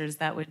structures,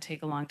 that would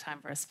take a long time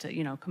for us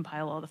to,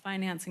 compile all the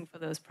financing for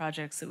those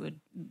projects. The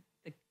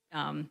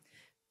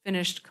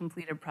finished,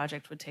 completed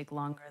project would take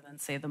longer than,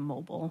 say, the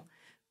mobile.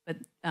 But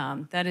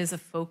that is a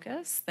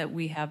focus that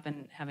we have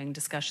been having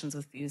discussions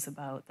with Fuse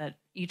about, that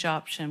each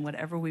option,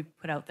 whatever we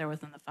put out there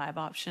within the 5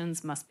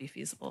 options, must be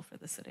feasible for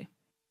the city.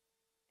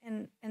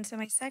 And so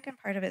my second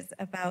part of it is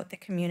about the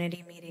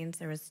community meetings.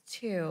 There was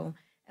 2,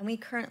 and we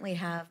currently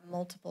have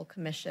multiple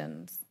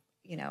commissions,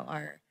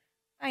 our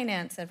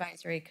Finance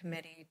Advisory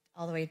Committee,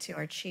 all the way to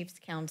our Chiefs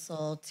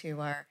Council, to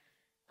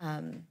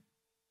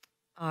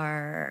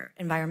our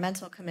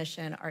Environmental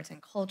Commission, Arts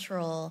and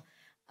Cultural.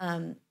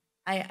 I'm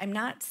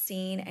not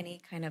seeing any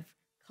kind of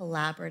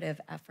collaborative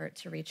effort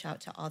to reach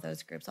out to all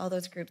those groups. All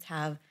those groups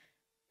have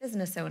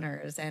business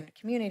owners and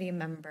community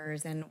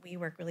members, and we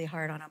work really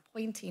hard on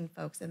appointing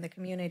folks in the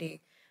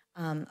community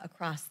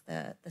across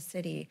the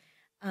city.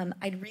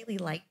 I'd really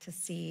like to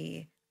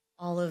see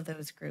all of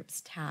those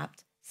groups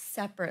tapped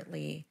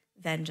separately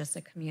than just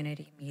a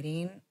community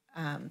meeting,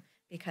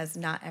 because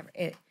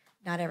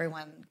not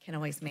everyone can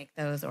always make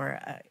those or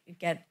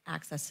get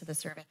access to the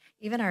service.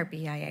 Even our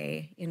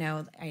BIA,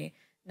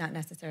 not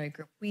necessarily a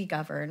group we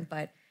govern,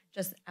 but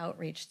just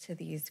outreach to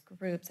these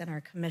groups and our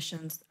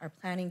commissions, our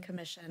planning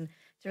commission,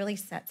 to really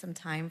set some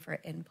time for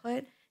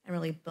input and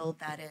really build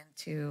that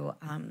into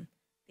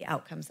the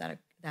outcomes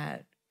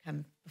that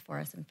come before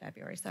us in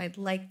February. So I'd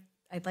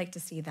like to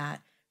see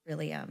that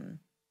really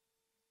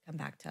come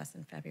back to us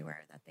in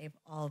February, that they've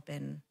all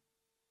been,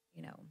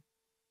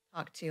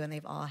 talked to and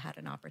they've all had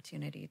an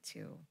opportunity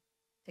to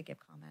give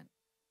comment.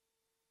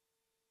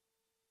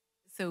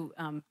 So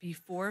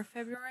before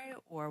February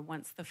or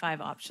once the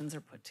 5 options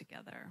are put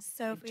together?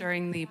 So if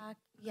during the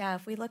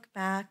if we look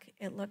back,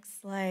 it looks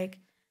like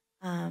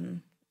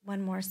one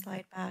more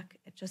slide back.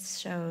 It just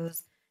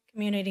shows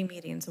community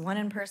meetings, 1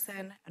 in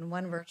person and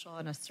 1 virtual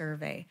and a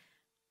survey.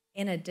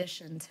 In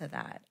addition to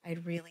that,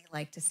 I'd really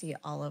like to see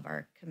all of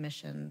our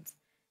commissions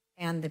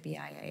and the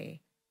BIA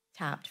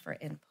tapped for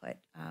input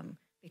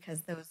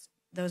because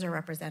those are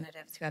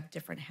representatives who have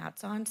different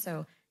hats on.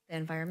 So the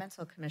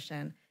Environmental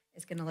Commission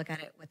is going to look at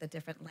it with a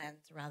different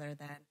lens rather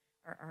than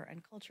our Art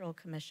and Cultural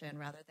Commission,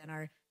 rather than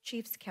our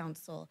Chiefs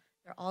Council.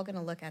 They're all going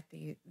to look at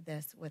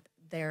this with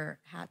their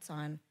hats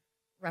on,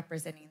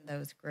 representing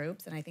those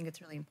groups. And I think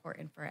it's really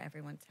important for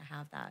everyone to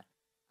have that,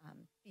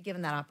 be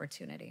given that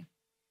opportunity.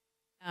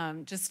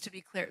 Just to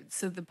be clear,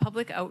 so the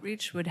public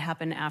outreach would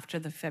happen after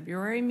the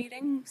February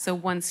meeting. So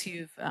once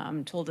you've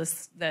told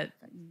us that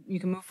you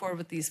can move forward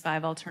with these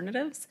 5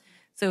 alternatives,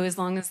 so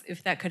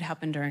if that could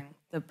happen during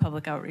the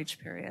public outreach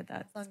period,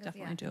 that's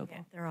definitely doable.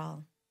 Yeah, they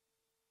all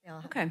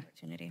have Okay. an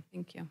opportunity.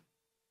 Thank you.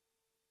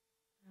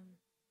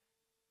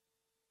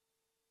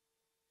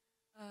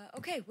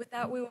 Okay, with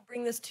that, we will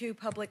bring this to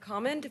public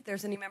comment. If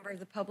there's any member of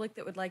the public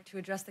that would like to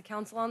address the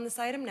council on this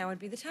item, now would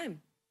be the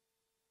time.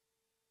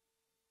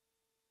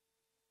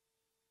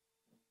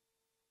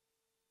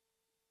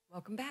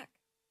 Welcome back.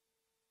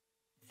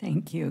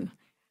 Thank you.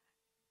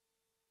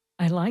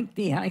 I like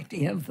the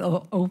idea of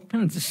the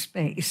open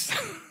space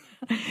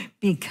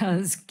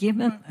because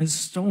given the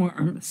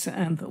storms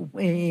and the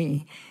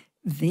way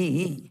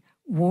the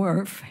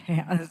wharf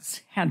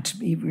has had to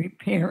be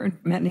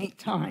repaired many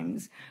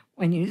times,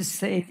 when you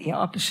say the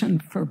option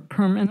for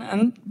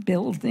permanent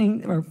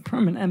building or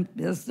permanent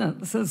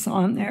businesses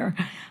on there,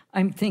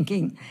 I'm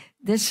thinking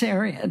this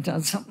area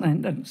doesn't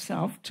lend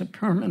itself to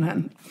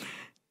permanent.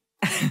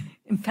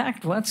 In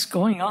fact, what's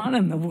going on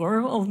in the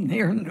world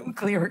near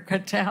nuclear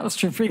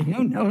catastrophe,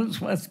 who knows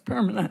what's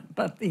permanent,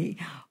 but the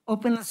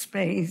open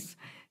space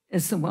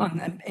is the one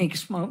that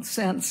makes most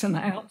sense. And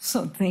I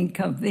also think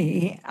of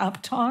the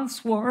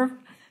Aptos Wharf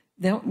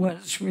that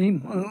was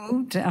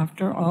removed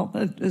after all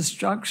the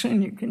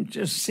destruction. You can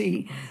just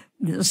see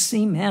the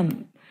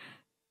cement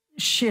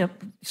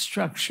ship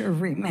structure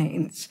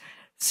remains.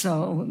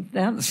 So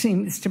that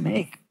seems to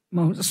make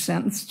most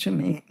sense to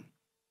me.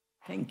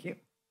 Thank you.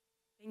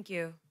 Thank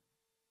you.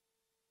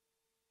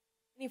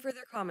 Any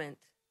further comment?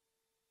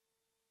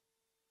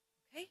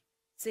 Okay,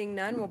 seeing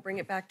none, we'll bring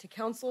it back to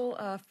council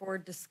for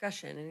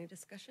discussion. Any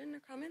discussion or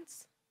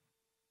comments?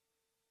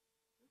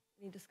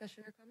 Any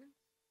discussion or comments?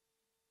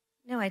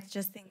 No, I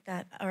just think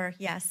that, or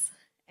yes,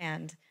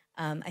 and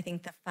I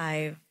think the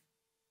 5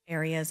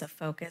 areas of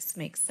focus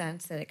make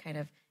sense, that it kind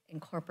of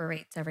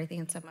incorporates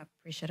everything. So I'm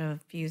appreciative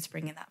of Fuse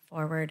bringing that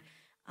forward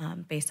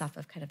based off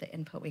of kind of the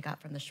input we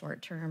got from the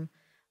short-term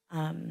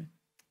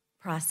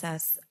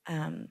process.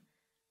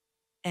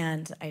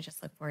 And I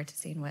just look forward to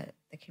seeing what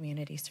the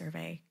community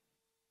survey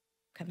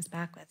comes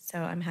back with. So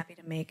I'm happy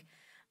to make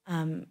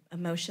a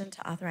motion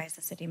to authorize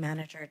the city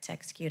manager to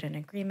execute an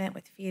agreement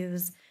with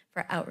Fuse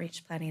for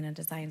outreach planning and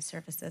design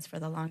services for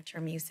the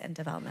long-term use and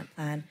development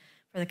plan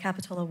for the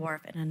Capitola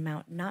Wharf in an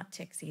amount not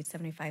to exceed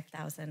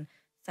 $75,000,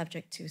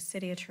 subject to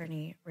city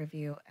attorney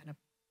review and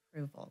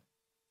approval.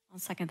 I'll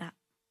second that.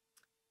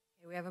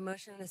 Okay, we have a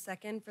motion and a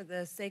second. For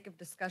the sake of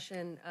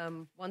discussion,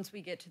 once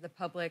we get to the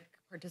public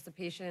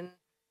participation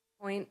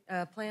point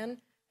plan,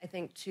 I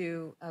think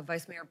to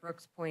Vice Mayor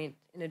Brooks' point,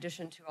 in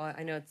addition to,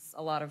 I know it's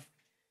a lot of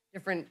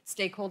different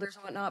stakeholders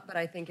and whatnot, but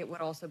I think it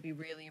would also be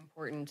really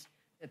important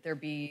that there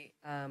be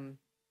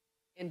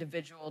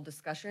individual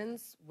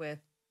discussions with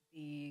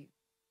the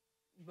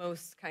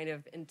most kind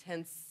of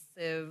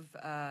intensive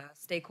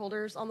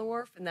stakeholders on the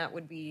wharf, and that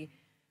would be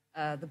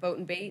the boat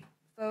and bait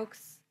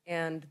folks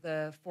and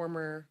the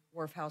former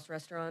Wharf House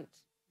restaurant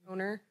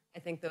owner. I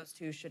think those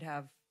two should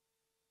have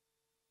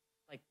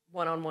like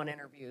one-on-one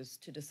interviews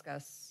to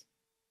discuss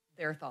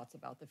their thoughts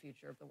about the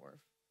future of the wharf.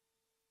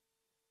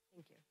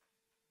 Thank you.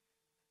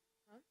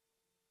 Huh?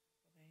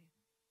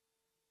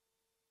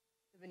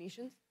 The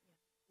Venetians?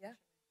 Yeah.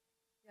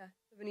 Yeah.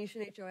 The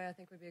Venetian HOA I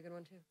think would be a good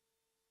one too.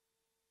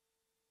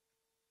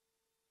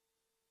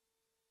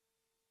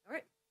 All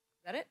right.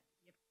 Is that it?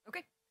 Yep.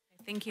 Okay.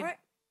 Thank you. All right.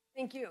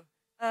 Thank you.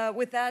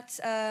 With that,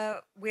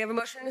 we have a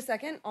motion and a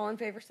second. All in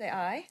favor say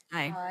aye.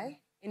 Aye. Aye.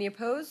 Any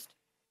opposed?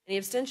 Any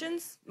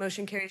abstentions?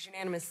 Motion carries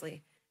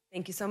unanimously.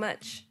 Thank you so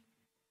much.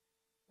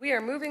 We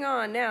are moving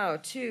on now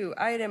to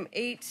item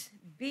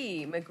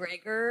 8B,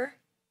 McGregor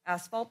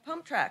Asphalt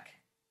Pump Track.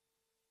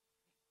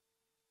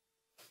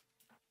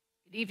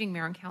 Good evening,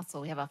 Mayor and Council.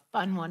 We have a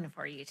fun one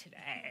for you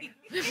today.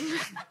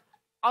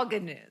 All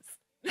good news.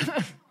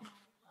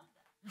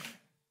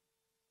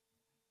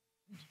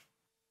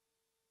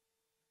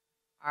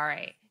 All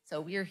right, so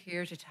we are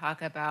here to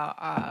talk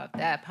about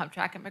the pump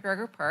track at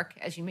McGregor Park.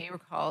 As you may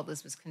recall,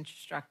 this was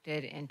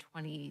constructed in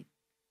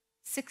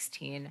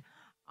 2016,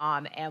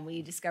 and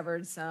we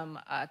discovered some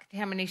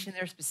contamination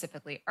there,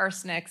 specifically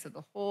arsenic. So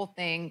the whole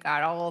thing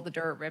got all the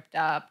dirt ripped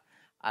up,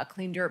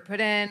 clean dirt put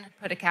in,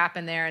 put a cap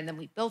in there, and then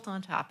we built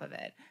on top of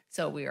it.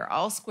 So we are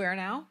all square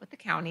now with the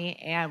county,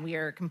 and we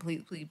are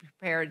completely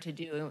prepared to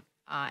do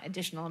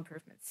additional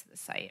improvements to the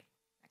site.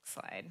 Next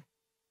slide.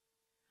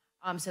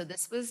 So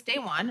this was day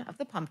one of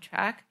the pump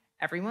track.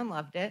 Everyone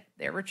loved it.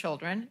 There were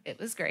children. It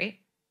was great.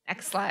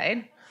 Next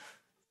slide.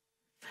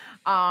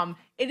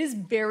 It is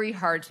very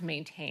hard to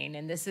maintain,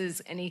 and this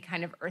is any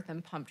kind of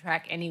earthen pump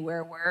track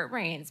anywhere where it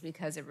rains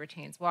because it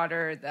retains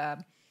water.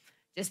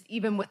 Just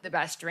even with the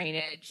best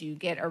drainage, you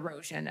get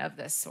erosion of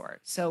this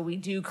sort. So we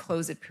do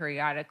close it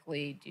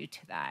periodically due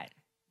to that.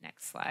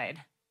 Next slide.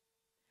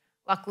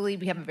 Luckily,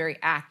 we have a very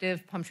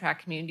active pump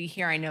track community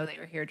here. I know they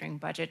were here during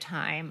budget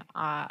time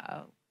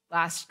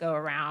last go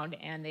around,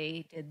 and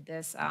they did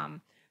this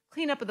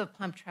cleanup of the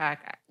pump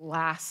track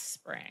last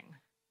spring.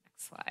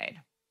 Next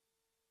slide.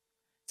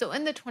 So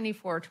in the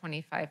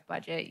 24-25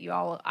 budget, you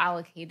all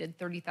allocated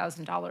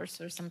 $30,000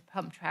 for some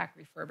pump track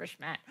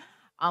refurbishment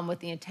with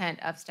the intent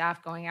of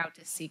staff going out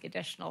to seek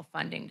additional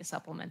funding to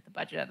supplement the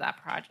budget of that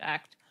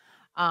project.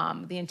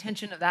 The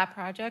intention of that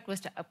project was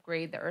to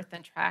upgrade the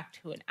earthen track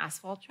to an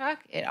asphalt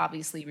track. It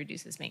obviously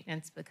reduces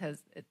maintenance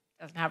because it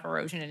doesn't have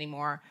erosion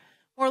anymore,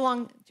 more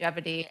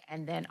longevity,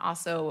 and then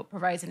also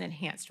provides an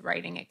enhanced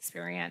riding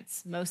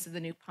experience. Most of the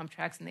new pump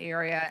tracks in the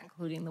area,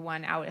 including the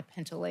one out at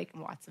Pinto Lake in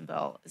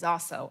Watsonville, is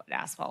also an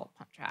asphalt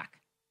pump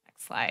track.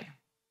 Next slide.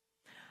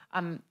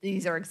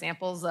 These are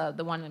examples of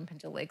the one in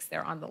Pinto Lakes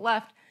there on the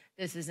left.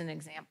 This is an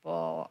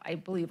example, I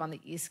believe, on the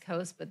East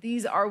Coast, but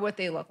these are what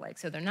they look like.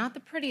 So they're not the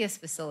prettiest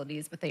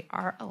facilities, but they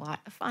are a lot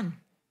of fun.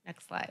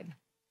 Next slide.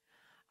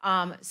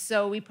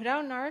 So we put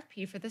out an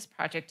RFP for this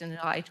project in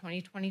July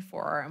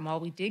 2024, and while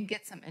we did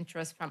get some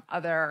interest from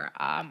other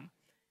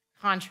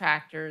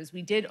contractors,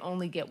 we did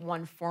only get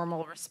one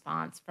formal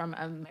response from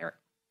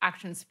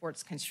Action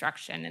Sports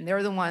Construction, and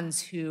they're the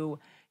ones who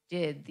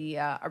did the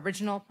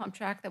original pump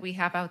track that we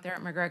have out there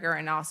at McGregor,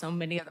 and also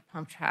many of the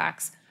pump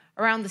tracks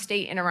around the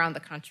state and around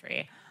the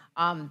country.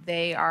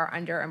 They are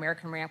under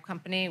American Ramp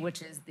Company,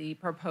 which is the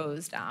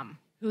proposed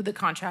who the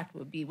contract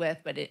would be with,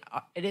 but it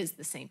is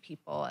the same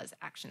people as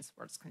Action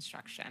Sports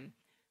Construction.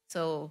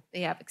 So they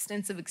have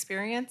extensive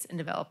experience in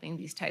developing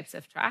these types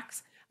of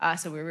tracks,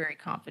 so we're very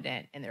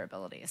confident in their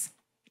abilities.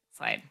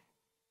 Slide.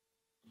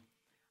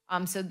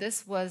 So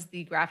this was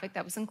the graphic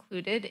that was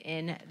included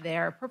in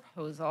their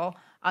proposal.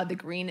 The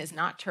green is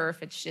not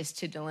turf, it's just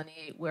to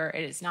delineate where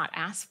it is not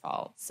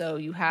asphalt. So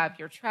you have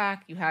your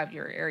track, you have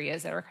your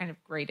areas that are kind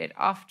of graded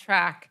off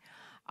track,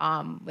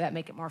 that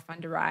make it more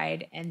fun to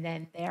ride. And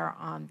then there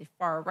on the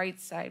far right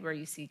side where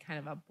you see kind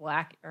of a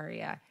black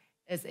area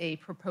is a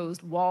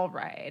proposed wall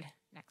ride.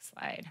 Next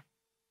slide.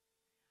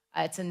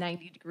 It's a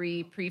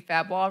 90-degree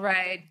prefab wall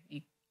ride.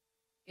 You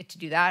get to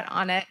do that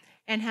on it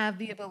and have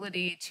the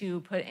ability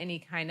to put any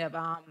kind of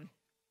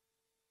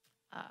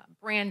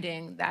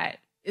branding that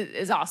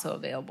is also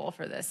available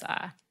for this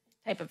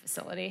type of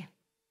facility.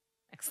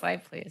 Next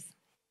slide, please.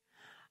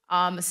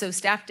 So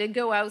staff did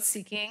go out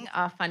seeking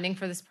funding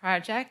for this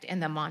project,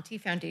 and the Monty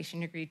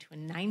Foundation agreed to a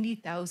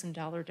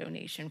 $90,000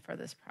 donation for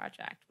this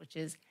project, which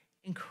is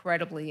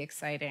incredibly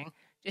exciting.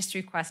 Just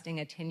requesting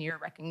a 10-year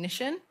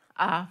recognition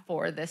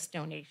for this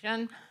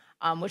donation,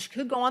 which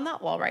could go on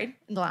that wall ride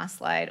in the last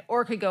slide,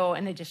 or could go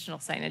an additional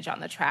signage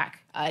on the track,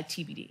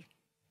 TBD.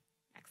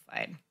 Next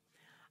slide.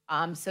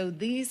 So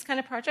these kind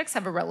of projects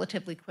have a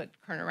relatively quick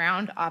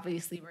turnaround.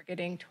 Obviously, we're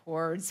getting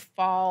towards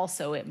fall,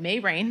 so it may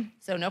rain,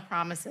 so no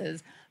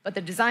promises, but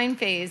the design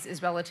phase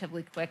is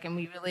relatively quick, and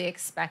we really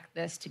expect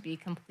this to be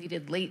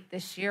completed late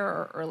this year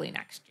or early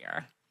next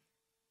year.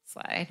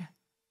 Slide.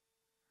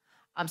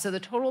 So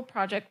the total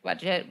project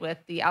budget with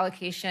the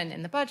allocation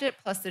in the budget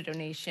plus the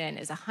donation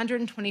is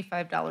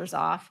 $125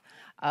 off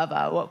of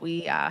what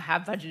we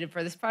have budgeted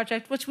for this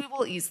project, which we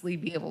will easily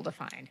be able to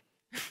find.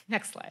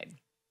 Next slide.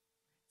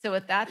 So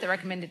with that, the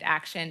recommended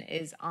action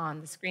is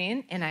on the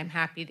screen, and I'm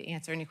happy to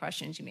answer any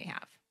questions you may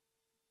have.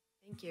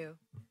 Thank you.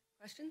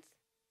 Questions?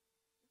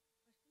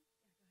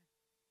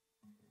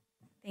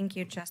 Thank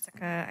you,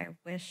 Jessica. I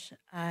wish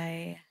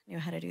I knew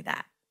how to do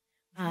that.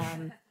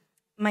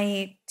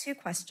 My two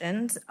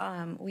questions.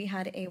 We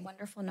had a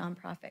wonderful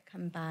nonprofit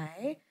come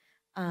by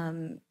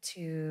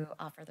to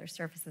offer their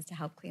services to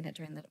help clean it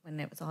when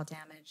it was all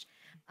damaged.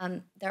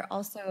 They're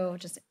also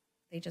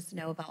they just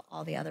know about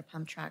all the other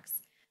pump tracks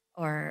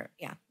or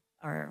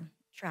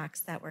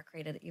tracks that were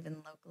created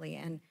even locally.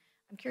 And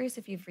I'm curious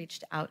if you've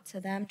reached out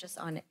to them just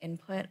on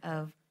input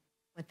of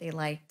what they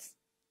liked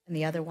in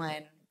the other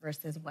one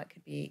versus what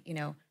could be,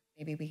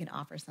 maybe we can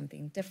offer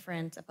something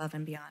different above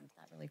and beyond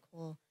that really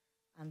cool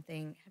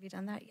thing. Have you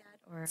done that yet?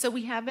 Or So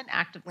we have been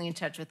actively in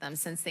touch with them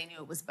since they knew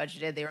it was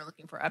budgeted. They were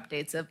looking for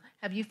updates of,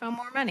 have you found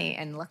more money?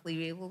 And luckily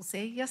we will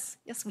say, yes,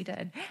 we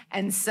did.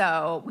 And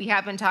so we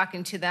have been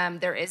talking to them.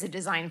 There is a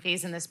design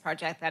phase in this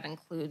project that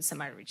includes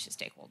some outreach to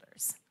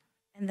stakeholders.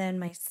 And then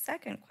my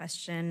second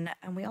question,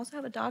 and we also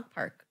have a dog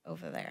park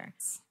over there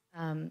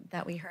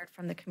that we heard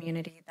from the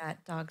community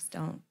that dogs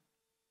don't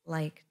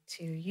like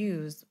to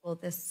use. Will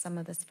some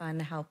of this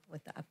fund help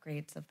with the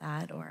upgrades of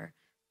that, or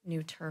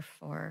new turf,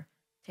 or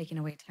taking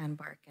away tan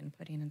bark and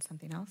putting in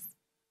something else?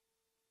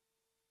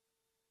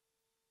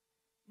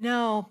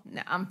 No,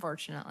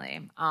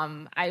 unfortunately.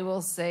 I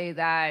will say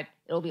that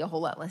it'll be a whole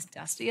lot less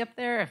dusty up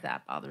there if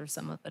that bothers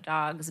some of the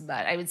dogs.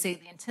 But I would say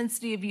the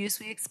intensity of use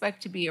we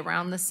expect to be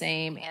around the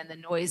same, and the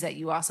noise that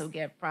you also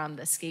get from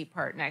the skate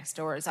park next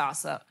door is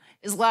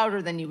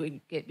louder than you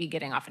would be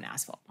getting off an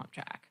asphalt pump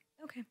track.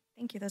 Okay,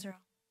 thank you. Those are all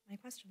my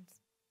questions.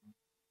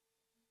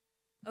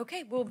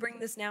 Okay, we'll bring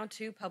this now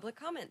to public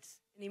comments.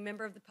 Any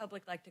member of the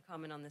public like to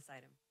comment on this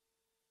item?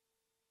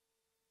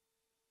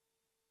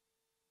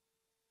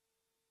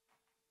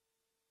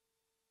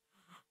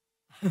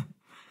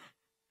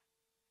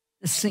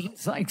 This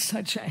seems like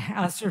such a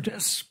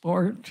hazardous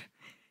sport.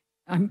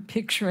 I'm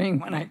picturing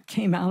when I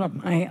came out of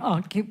my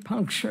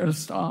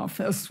acupuncturist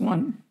office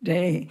one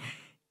day,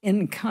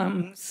 in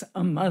comes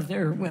a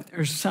mother with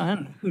her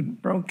son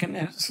who'd broken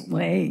his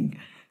leg,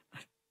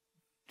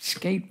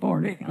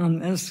 skateboarding on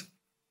this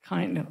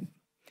kind of,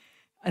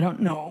 I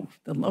don't know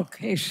the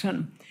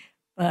location,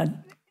 but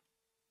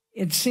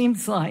it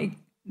seems like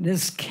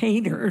this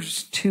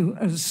caters to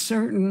a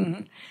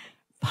certain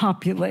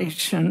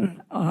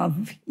population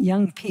of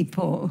young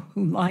people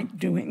who like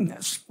doing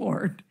this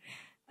sport.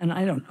 And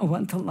I don't know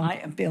what the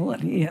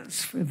liability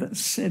is for the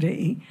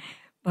city.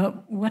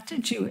 But what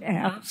did you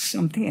ask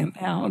something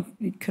about?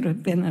 It could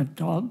have been a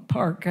dog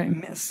park. I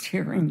missed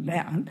hearing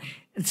that.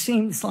 It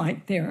seems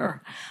like there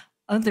are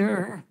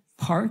other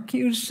park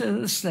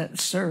uses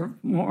that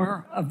serve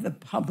more of the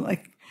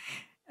public.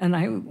 And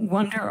I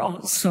wonder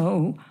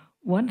also,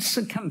 what's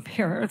the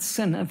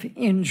comparison of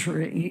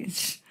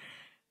injuries,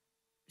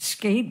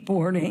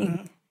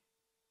 skateboarding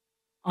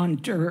on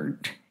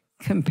dirt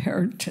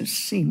compared to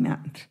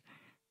cement?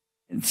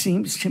 It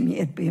seems to me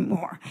it'd be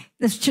more.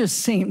 This just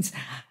seems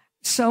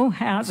so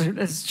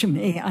hazardous to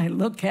me. I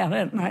look at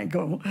it and I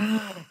go,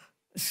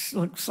 this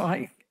looks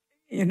like,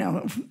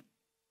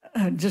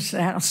 a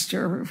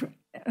disaster.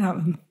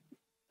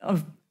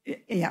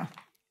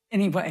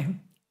 Anyway,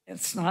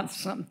 it's not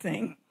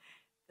something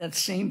that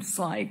seems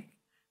like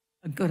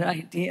a good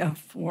idea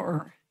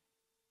for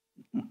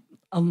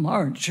a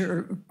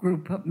larger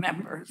group of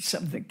members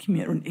of the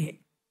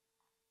community.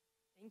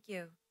 Thank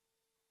you.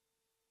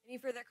 Any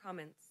further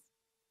comments?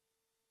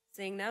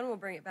 Seeing none, we'll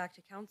bring it back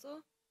to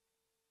council.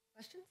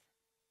 Questions?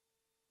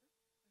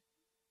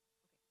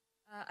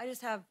 I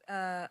just have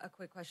a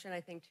quick question,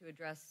 I think, to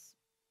address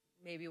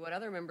maybe what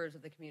other members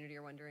of the community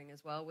are wondering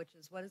as well, which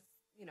is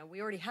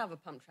we already have a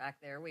pump track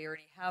there. We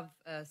already have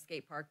a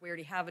skate park. We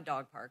already have a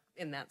dog park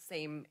in that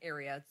same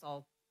area. It's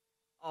all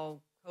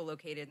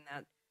co-located in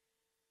that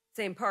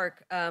same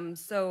park.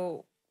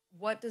 So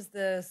what does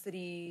the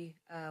city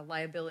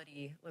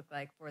liability look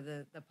like for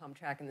the pump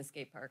track and the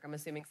skate park? I'm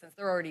assuming since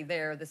they're already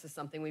there, this is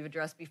something we've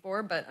addressed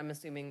before, but I'm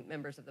assuming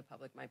members of the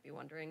public might be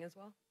wondering as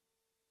well.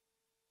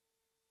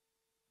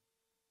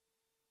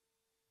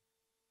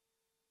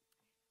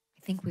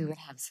 I think we would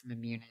have some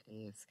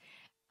immunities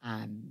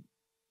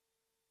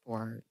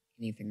for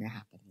anything that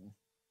happened.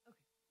 Okay,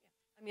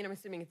 yeah. I mean, I'm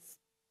assuming it's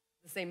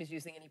the same as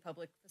using any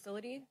public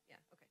facility. Yeah,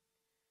 okay.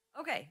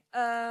 Okay,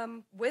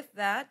 with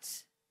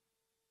that,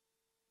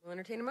 we'll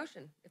entertain a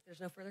motion if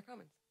there's no further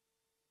comments.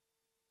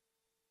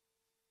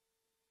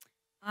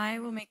 I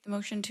will make the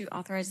motion to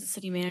authorize the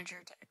city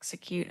manager to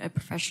execute a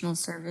professional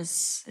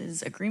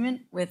services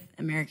agreement with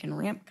American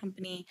Ramp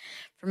Company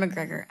for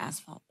McGregor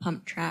Asphalt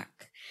Pump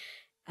Track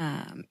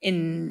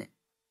in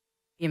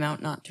the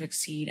amount not to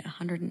exceed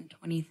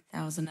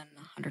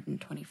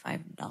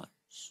 $120,125.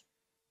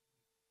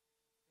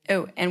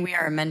 Oh, and we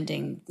are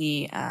amending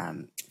the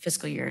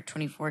fiscal year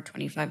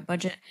 24-25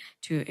 budget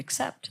to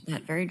accept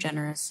that very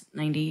generous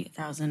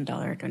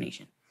 $90,000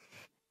 donation.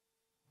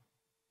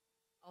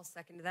 I'll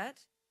second that.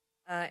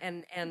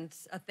 And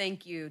a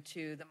thank you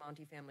to the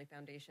Monty Family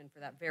Foundation for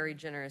that very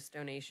generous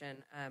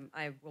donation.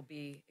 I will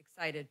be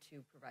excited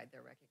to provide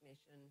their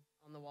recognition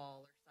on the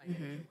wall or signage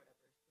or whatever.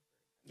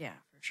 Yeah,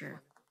 for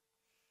sure.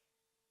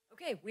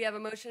 Okay, we have a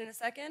motion and a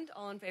second.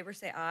 All in favor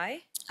say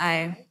aye.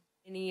 Aye.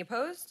 Any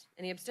opposed?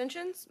 Any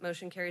abstentions?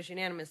 Motion carries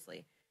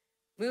unanimously.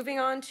 Moving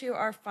on to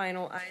our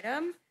final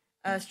item,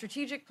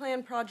 strategic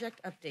plan project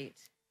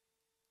update.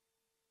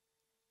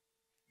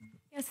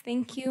 Yes,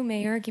 thank you,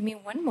 Mayor. Give me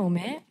one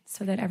moment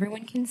so that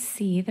everyone can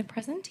see the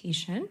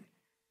presentation.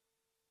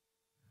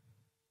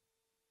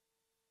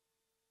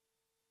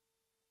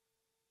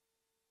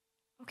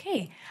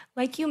 Okay,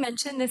 like you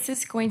mentioned, this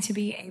is going to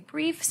be a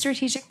brief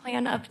strategic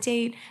plan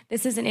update.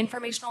 This is an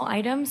informational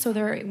item, so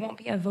there won't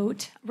be a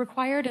vote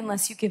required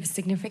unless you give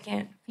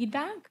significant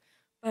feedback.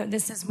 but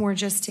this is more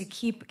just to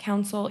keep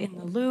council in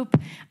the loop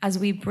as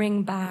we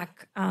bring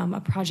back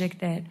a project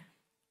that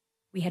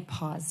we had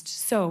paused.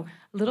 So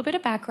a little bit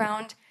of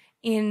background.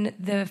 In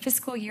the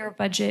fiscal year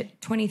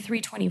budget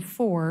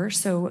 23-24,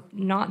 so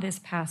not this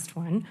past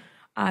one,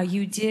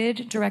 you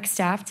did direct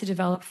staff to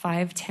develop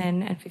 5,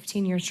 10, and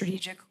 15-year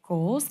strategic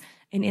goals,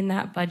 and in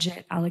that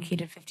budget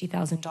allocated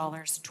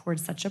 $50,000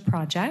 towards such a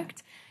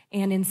project.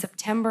 And in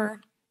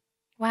September,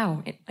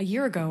 wow, a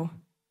year ago,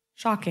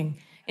 shocking.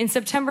 In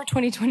September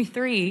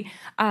 2023,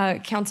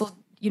 council,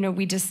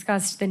 we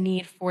discussed the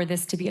need for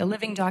this to be a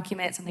living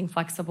document, something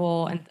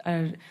flexible,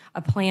 and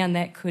a plan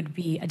that could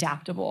be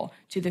adaptable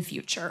to the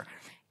future.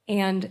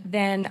 And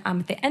then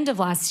at the end of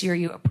last year,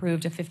 you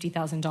approved a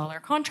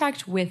 $50,000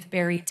 contract with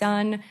Barry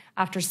Dunn.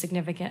 After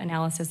significant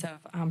analysis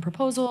of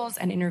proposals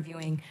and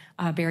interviewing,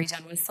 Barry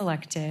Dunn was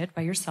selected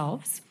by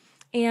yourselves.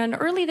 And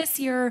early this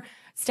year,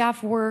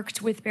 staff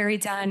worked with Barry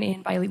Dunn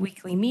in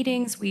bi-weekly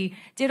meetings. We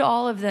did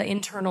all of the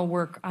internal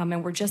work,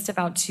 and we're just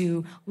about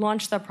to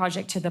launch the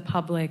project to the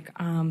public,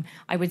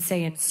 I would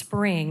say in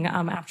spring,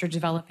 after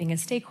developing a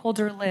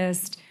stakeholder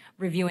list,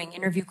 reviewing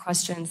interview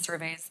questions,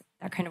 surveys,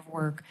 that kind of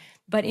work.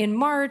 But in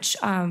March,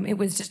 it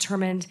was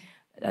determined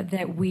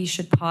that we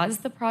should pause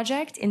the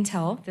project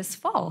until this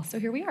fall. So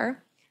here we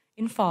are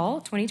in fall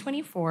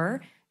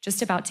 2024,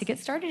 just about to get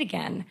started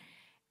again.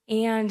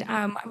 And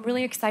I'm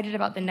really excited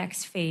about the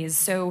next phase.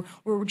 So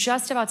we're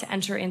just about to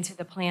enter into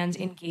the planned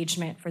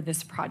engagement for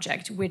this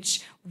project,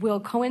 which will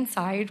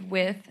coincide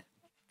with,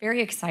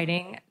 very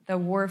exciting, the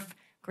Wharf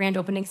grand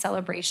opening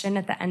celebration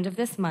at the end of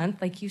this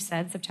month, like you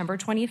said, September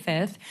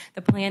 25th.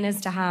 The plan is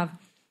to have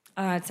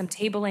some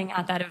tabling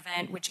at that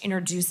event, which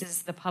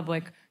introduces the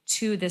public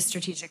to this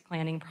strategic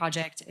planning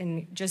project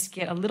and just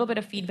get a little bit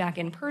of feedback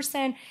in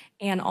person,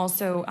 and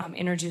also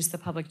introduce the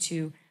public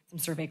to some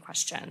survey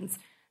questions.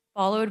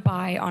 Followed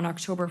by, on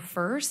October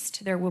 1st,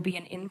 there will be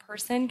an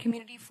in-person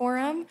community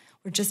forum.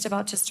 We're just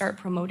about to start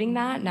promoting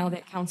that now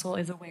that council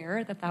is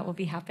aware that that will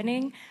be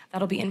happening.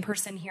 That'll be in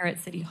person here at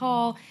City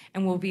Hall,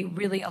 and will be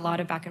really a lot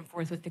of back and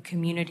forth with the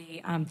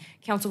community.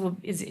 Council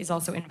is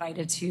also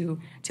invited to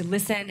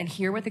listen and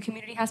hear what the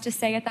community has to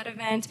say at that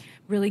event,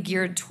 really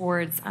geared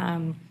towards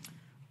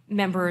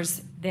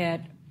members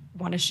that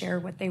want to share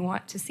what they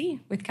want to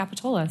see with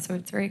Capitola. So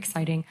it's very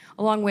exciting,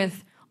 along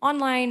with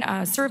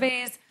online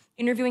surveys,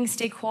 interviewing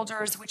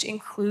stakeholders, which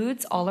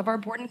includes all of our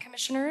board and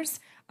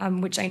commissioners,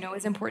 which I know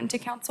is important to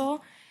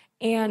council,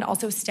 and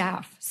also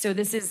staff. So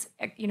this is,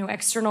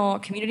 external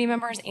community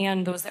members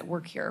and those that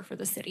work here for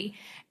the city.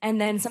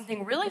 And then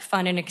something really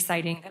fun and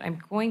exciting that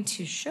I'm going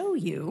to show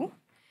you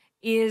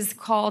is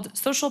called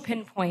Social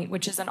Pinpoint,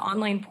 which is an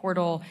online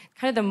portal,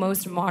 kind of the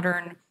most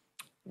modern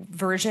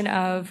version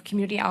of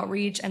community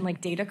outreach and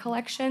like data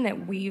collection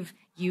that we've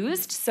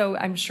used. So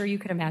I'm sure you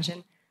could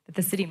imagine that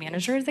the city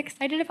manager is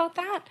excited about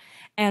that,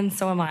 and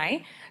so am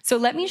I. So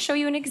let me show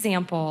you an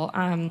example.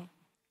 I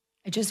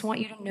just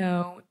want you to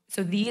know,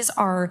 so these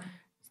are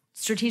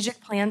strategic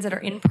plans that are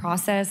in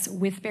process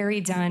with Barry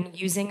Dunn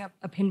using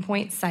a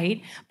pinpoint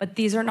site, but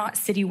these are not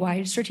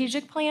citywide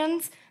strategic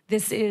plans.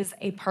 This is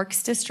a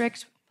Parks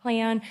District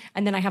plan,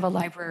 and then I have a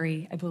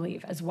library, I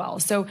believe, as well.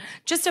 So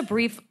just a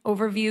brief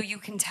overview, you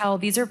can tell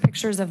these are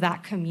pictures of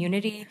that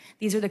community.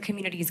 These are the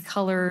community's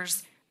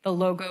colors, the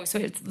logo. So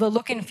the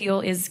look and feel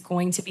is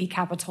going to be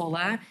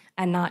Capitola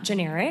and not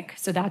generic.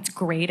 So that's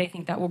great. I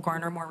think that will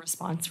garner more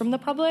response from the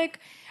public.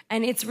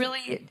 And it's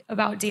really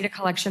about data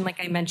collection, like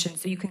I mentioned.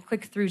 So you can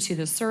click through to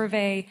the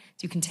survey.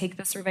 You can take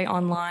the survey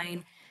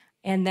online.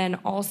 And then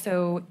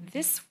also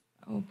this,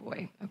 oh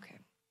boy, okay.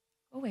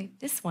 Oh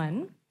wait, this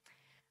one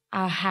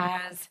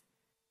has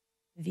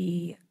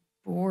the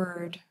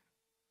board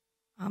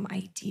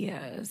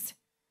ideas.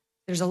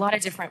 There's a lot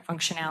of different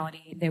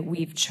functionality that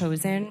we've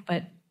chosen,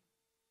 but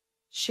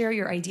share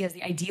your ideas.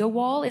 The idea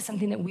wall is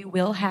something that we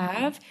will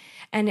have.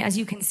 And as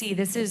you can see,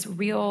 this is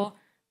real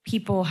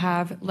people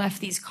have left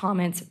these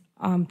comments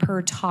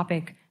per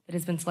topic that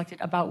has been selected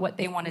about what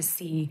they want to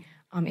see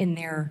in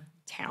their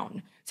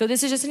town. So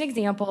this is just an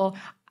example.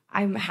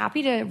 I'm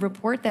happy to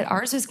report that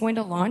ours is going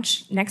to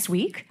launch next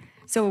week.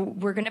 So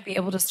we're going to be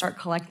able to start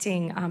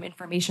collecting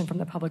information from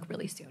the public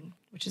really soon,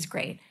 which is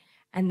great.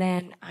 And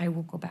then I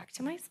will go back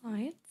to my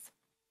slides.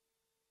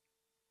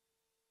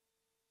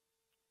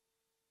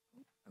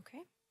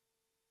 Okay.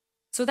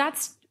 So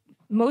that's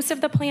most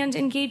of the planned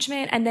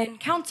engagement. And then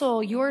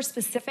council, your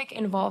specific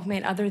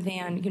involvement, other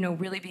than,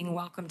 really being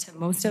welcome to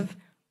most of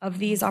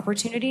these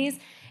opportunities,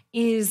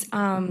 is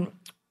a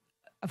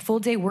full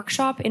day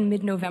workshop in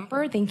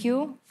mid-November. Thank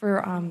you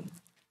for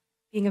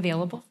being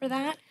available for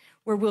that,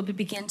 where we'll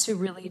begin to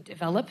really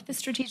develop the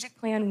strategic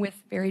plan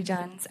with Barry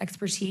Dunn's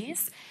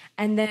expertise.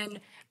 And then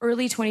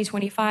early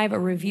 2025, a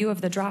review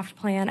of the draft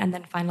plan, and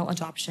then final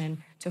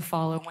adoption to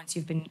follow once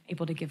you've been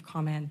able to give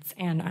comments.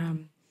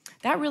 And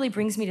that really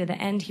brings me to the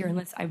end here,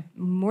 unless I'm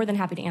more than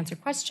happy to answer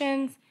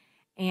questions.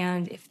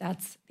 And if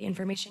that's the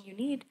information you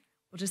need,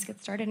 we'll just get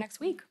started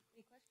next week.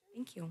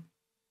 Thank you.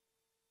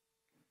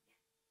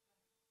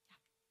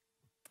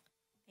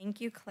 Thank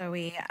you,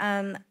 Chloe.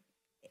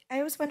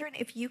 I was wondering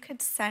if you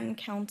could send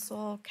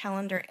council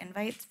calendar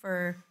invites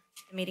for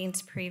the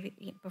meetings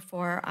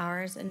before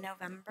ours in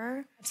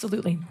November.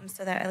 Absolutely.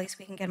 So that at least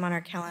we can get them on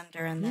our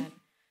calendar, and then,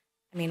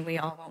 I mean, we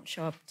all won't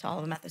show up to all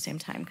of them at the same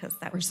time because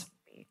that would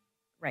be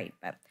right.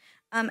 But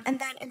and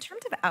then in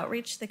terms of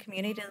outreach to the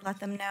community to let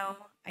them know,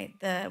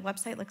 the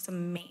website looks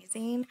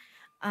amazing.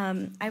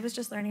 I was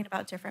just learning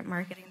about different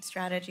marketing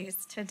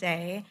strategies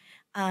today,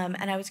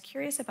 and I was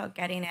curious about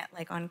getting it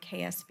like on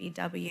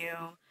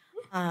KSBW,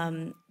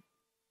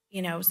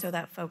 you know, so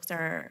that folks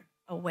are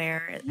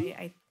aware.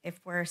 If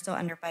we're still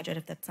under budget,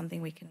 if that's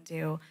something we can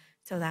do,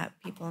 so that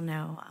people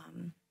know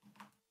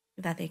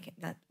that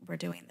that we're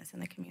doing this in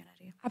the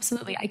community.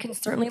 Absolutely. I can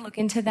certainly look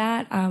into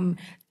that.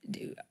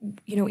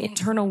 You know,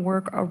 internal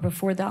work or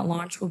before that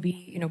launch will be,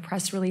 you know,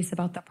 press release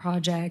about the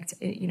project,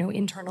 you know,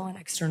 internal and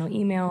external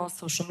emails,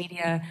 social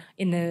media,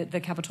 in the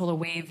Capitola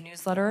Wave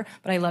newsletter.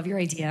 But I love your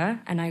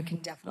idea, and I can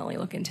definitely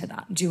look into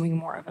that, doing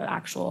more of an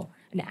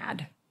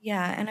ad.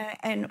 Yeah,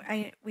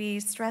 and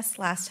we stressed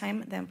last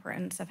time the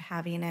importance of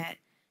having it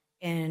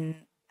in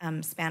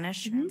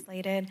Spanish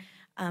translated.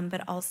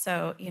 But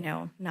also, you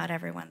know, not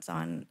everyone's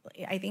on.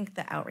 I think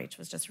the outreach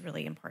was just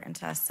really important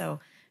to us. So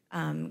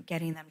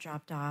getting them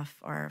dropped off,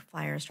 or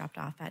flyers dropped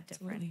off at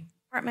different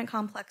apartment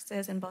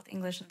complexes in both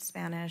English and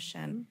Spanish,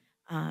 and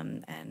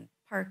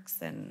parks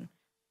and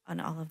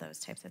all of those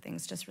types of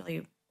things. Just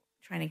really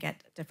trying to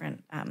get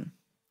different,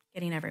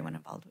 getting everyone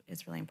involved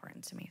is really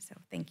important to me. So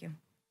thank you.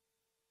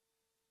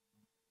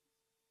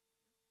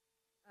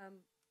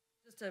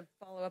 Just to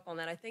follow up on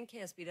that, I think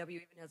KSBW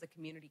even has a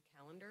community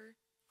calendar.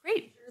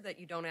 Great. That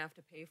you don't have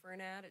to pay for an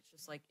ad. It's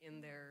just like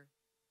in there.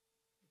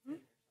 I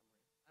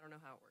don't know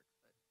how it works,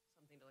 but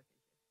something to look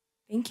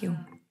into. Thank you.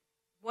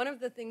 One of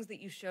the things that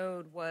you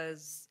showed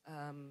was,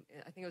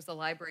 I think it was the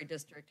library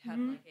district had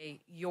like a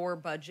your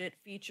budget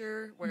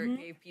feature where it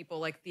gave people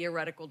like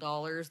theoretical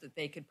dollars that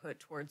they could put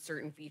towards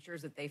certain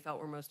features that they felt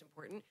were most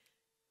important.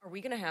 Are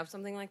we going to have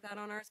something like that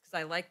on ours? Because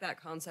I like that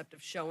concept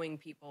of showing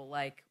people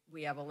like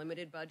we have a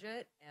limited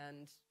budget,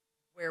 and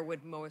where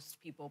would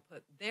most people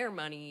put their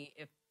money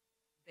if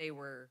they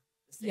were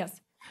the same?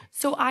 Yes.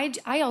 So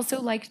I also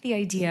liked the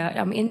idea.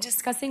 In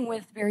discussing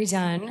with Very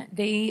Dunn,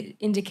 they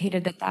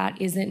indicated that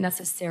that isn't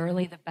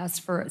necessarily the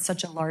best for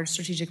such a large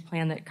strategic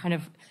plan that kind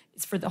of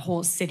is for the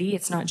whole city.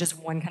 It's not just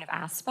one kind of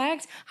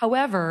aspect.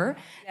 However,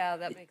 yeah,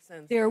 that makes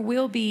sense. There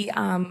will be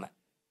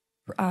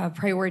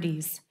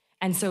priorities.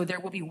 And so there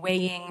will be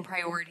weighing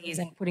priorities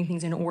and putting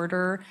things in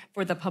order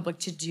for the public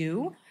to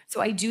do. So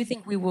I do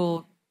think we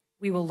will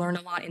learn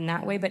a lot in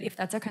that way. But if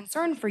that's a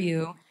concern for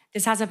you,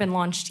 this hasn't been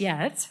launched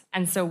yet,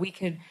 and so we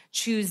could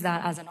choose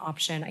that as an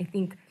option. I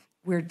think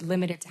we're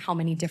limited to how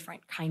many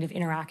different kind of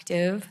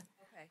interactive,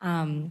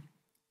 I don't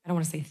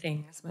want to say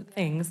things, but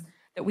things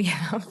that we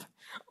have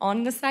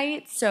on the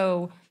site.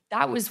 So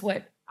that was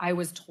what I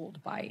was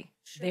told by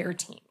their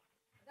team.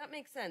 That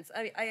makes sense.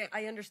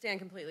 I understand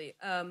completely.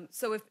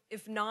 So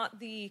if not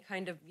the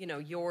kind of, you know,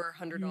 your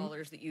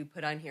 $100 that you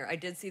put on here, I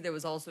did see there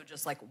was also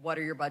just like, what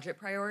are your budget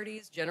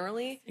priorities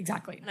generally?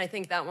 Exactly. And I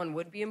think that one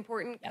would be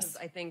important because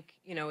I think,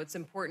 you know, it's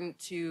important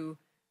to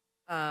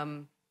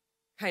kind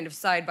of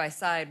side by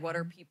side, what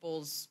are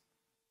people's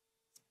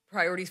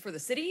priorities for the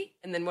city,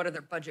 and then what are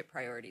their budget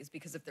priorities?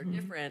 Because if they're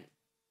different,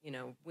 you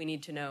know, we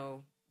need to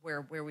know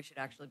where we should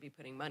actually be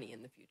putting money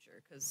in the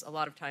future. Because a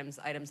lot of times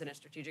items in a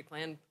strategic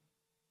plan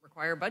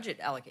require budget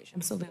allocation.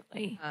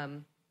 Absolutely.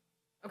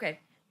 Okay.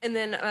 And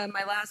then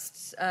my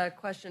last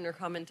question or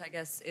comment, I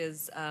guess,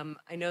 is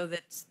I know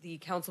that the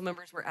council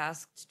members were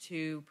asked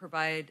to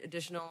provide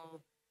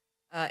additional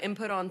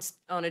input on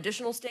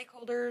additional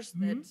stakeholders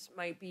that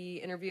might be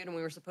interviewed, and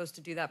we were supposed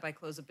to do that by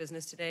close of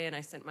business today, and I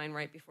sent mine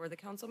right before the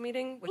council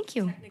meeting, which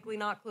is technically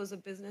not close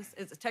of business.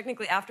 It's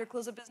technically after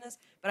close of business,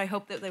 but I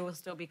hope that they will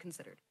still be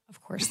considered.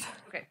 Of course.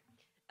 Okay.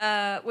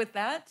 With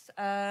that,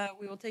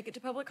 we will take it to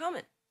public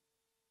comment.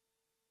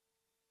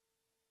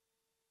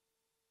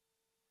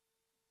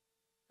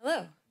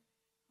 Hello.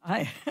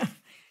 Hi.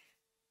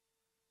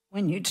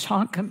 When you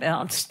talk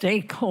about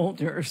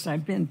stakeholders,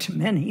 I've been to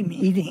many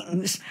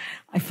meetings.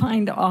 I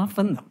find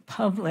often the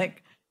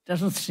public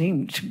doesn't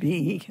seem to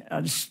be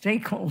a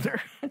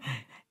stakeholder,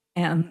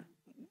 and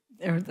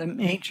they're the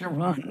major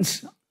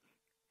ones,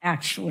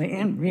 actually,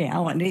 in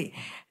reality.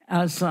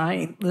 As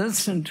I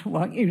listened to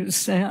what you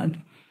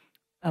said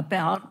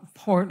about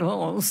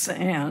portals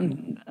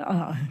and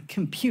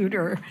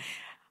computer,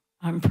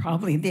 I'm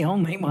probably the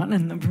only one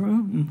in the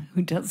room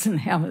who doesn't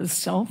have a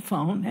cell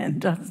phone and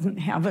doesn't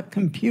have a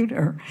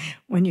computer.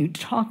 When you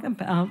talk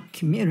about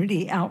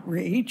community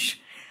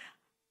outreach,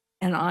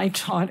 and I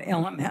taught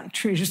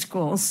elementary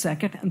school,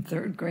 2nd and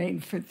 3rd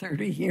grade for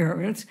 30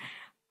 years,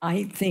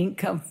 I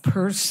think of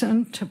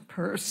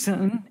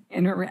person-to-person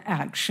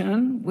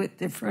interaction with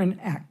different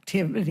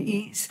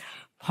activities,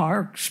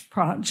 parks,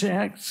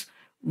 projects,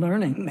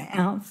 learning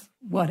math,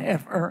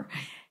 whatever.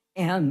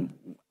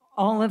 And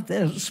all of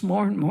this,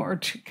 more and more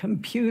to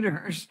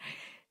computers,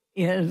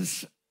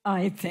 is,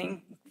 I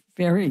think,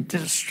 very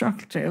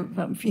destructive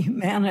of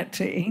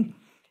humanity.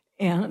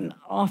 And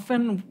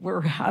often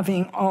we're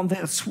having all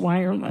this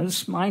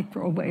wireless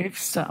microwave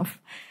stuff.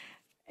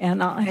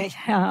 And I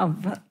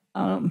have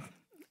a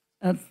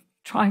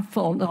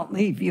trifold I'll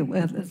leave you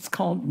with. It's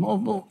called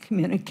Mobile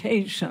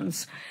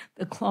Communications,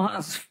 the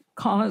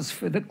cause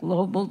for the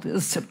global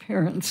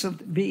disappearance of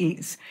the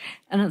bees.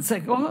 And as I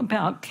go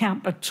about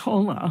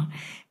Capitola,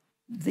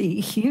 the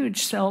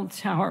huge cell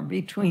tower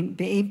between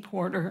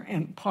Bayporter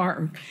and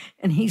Park,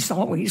 and he's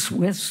always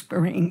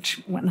whispering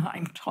when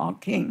I'm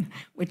talking,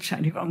 which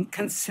I don't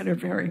consider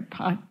very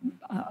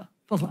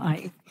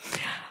polite.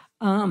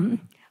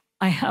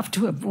 I have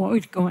to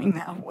avoid going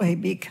that way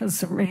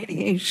because the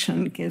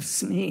radiation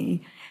gives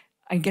me,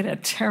 I get a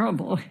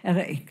terrible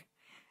headache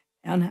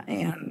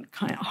and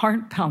kind of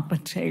heart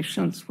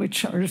palpitations,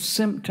 which are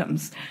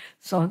symptoms.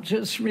 So I'll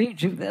just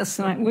read you this,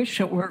 and I wish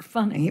it were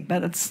funny,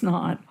 but it's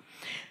not.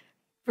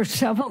 For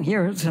several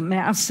years, a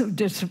massive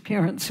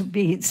disappearance of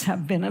bees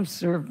have been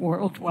observed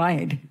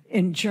worldwide.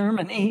 In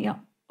Germany,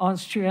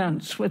 Austria,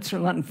 and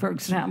Switzerland, for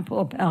example,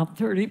 about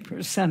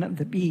 30% of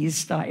the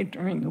bees died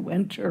during the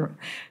winter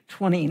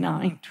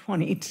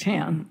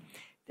 2009-2010.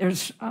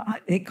 There's,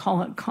 they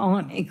call it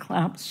colony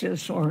collapse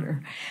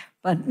disorder,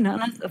 but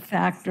none of the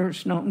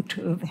factors known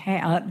to have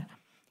had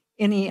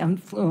any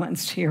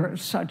influence here,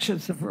 such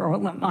as the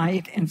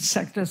verolymite,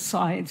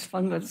 insecticides,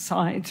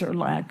 fungicides, or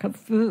lack of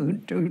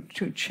food due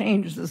to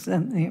changes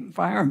in the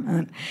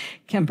environment,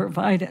 can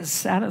provide a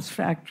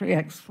satisfactory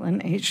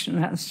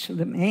explanation as to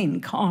the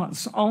main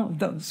cause. All of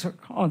those are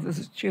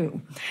causes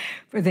too.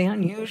 For the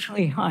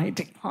unusually high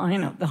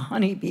decline of the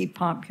honeybee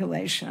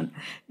population,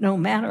 no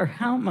matter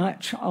how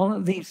much all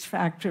of these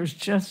factors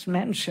just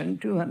mentioned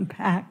do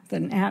impact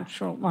the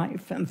natural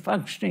life and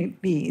functioning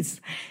of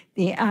bees,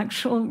 the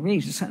actual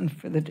reason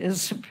for the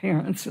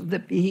disappearance of the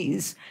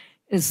bees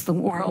is the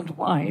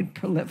worldwide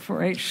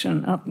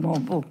proliferation of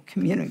mobile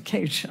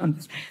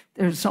communications.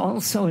 There's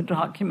also a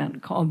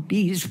document called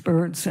Bees,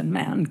 Birds, and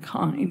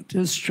Mankind,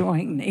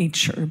 Destroying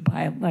Nature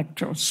by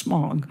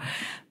Electrosmog,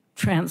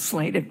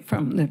 translated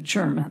from the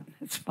German.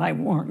 It's by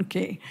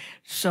Warnke.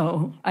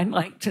 So I'd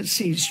like to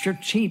see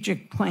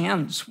strategic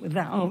plans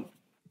without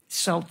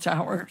cell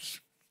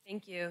towers.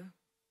 Thank you.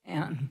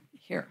 And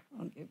here,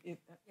 I'll give you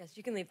that. Yes,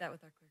 you can leave that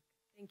with our clerk.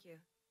 Thank you.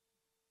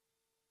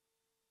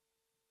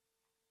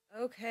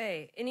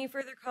 Okay, any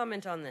further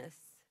comment on this?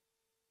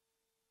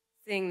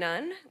 Seeing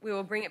none, we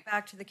will bring it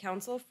back to the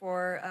council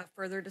for a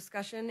further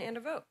discussion and a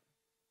vote.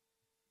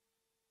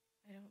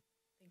 I don't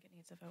think it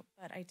needs a vote,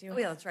 but I do. Oh,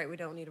 yeah, that's right. We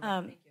don't need a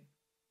vote. Thank you.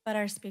 But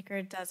our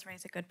speaker does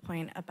raise a good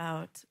point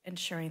about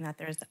ensuring that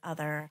there's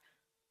other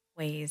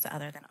ways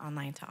other than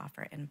online to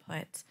offer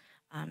input.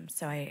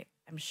 So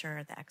I'm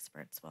sure the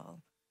experts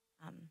will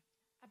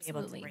be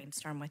able to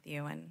brainstorm with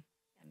you and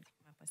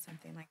come up with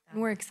something like that.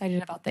 And we're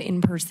excited about the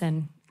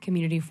in-person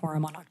community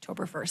forum on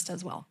October 1st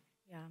as well.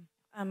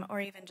 Yeah, or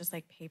even just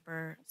like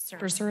paper surveys.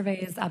 For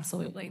surveys,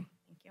 absolutely.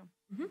 Thank you.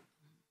 Mm-hmm.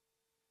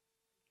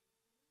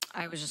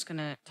 I was just going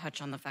to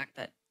touch on the fact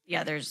that,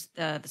 yeah, there's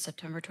the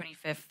September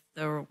 25th,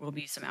 there will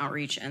be some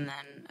outreach, and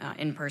then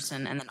in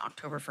person, and then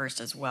October 1st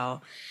as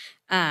well.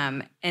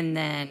 And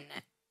then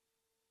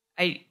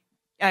I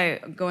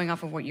going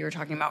off of what you were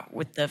talking about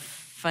with the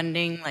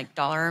funding, like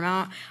dollar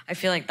amount, I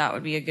feel like that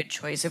would be a good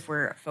choice if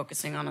we're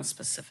focusing on a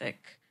specific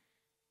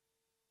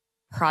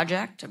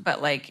project, but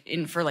like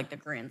for like the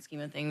grand scheme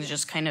of things,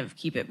 just kind of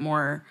keep it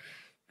more.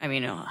 I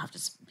mean, it'll have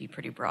to be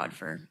pretty broad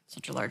for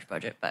such a large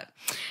budget, but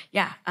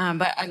yeah,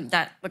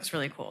 that looks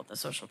really cool, the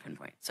social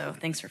pinpoint. So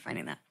thanks for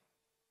finding that.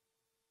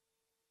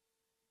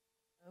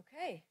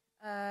 Okay,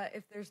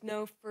 if there's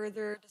no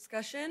further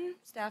discussion,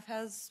 staff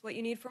has what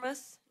you need from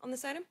us on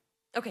this item?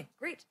 Okay,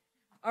 great.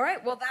 All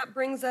right, well, that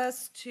brings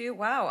us to,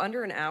 wow,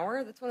 under an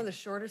hour. That's one of the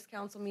shortest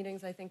council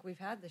meetings I think we've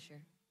had this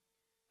year.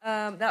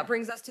 That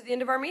brings us to the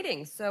end of our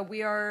meeting. So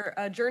we are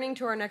adjourning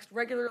to our next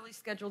regularly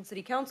scheduled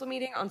city council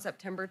meeting on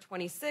September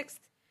 26th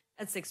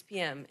at 6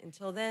 p.m.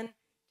 Until then,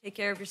 take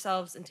care of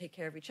yourselves and take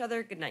care of each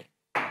other. Good night.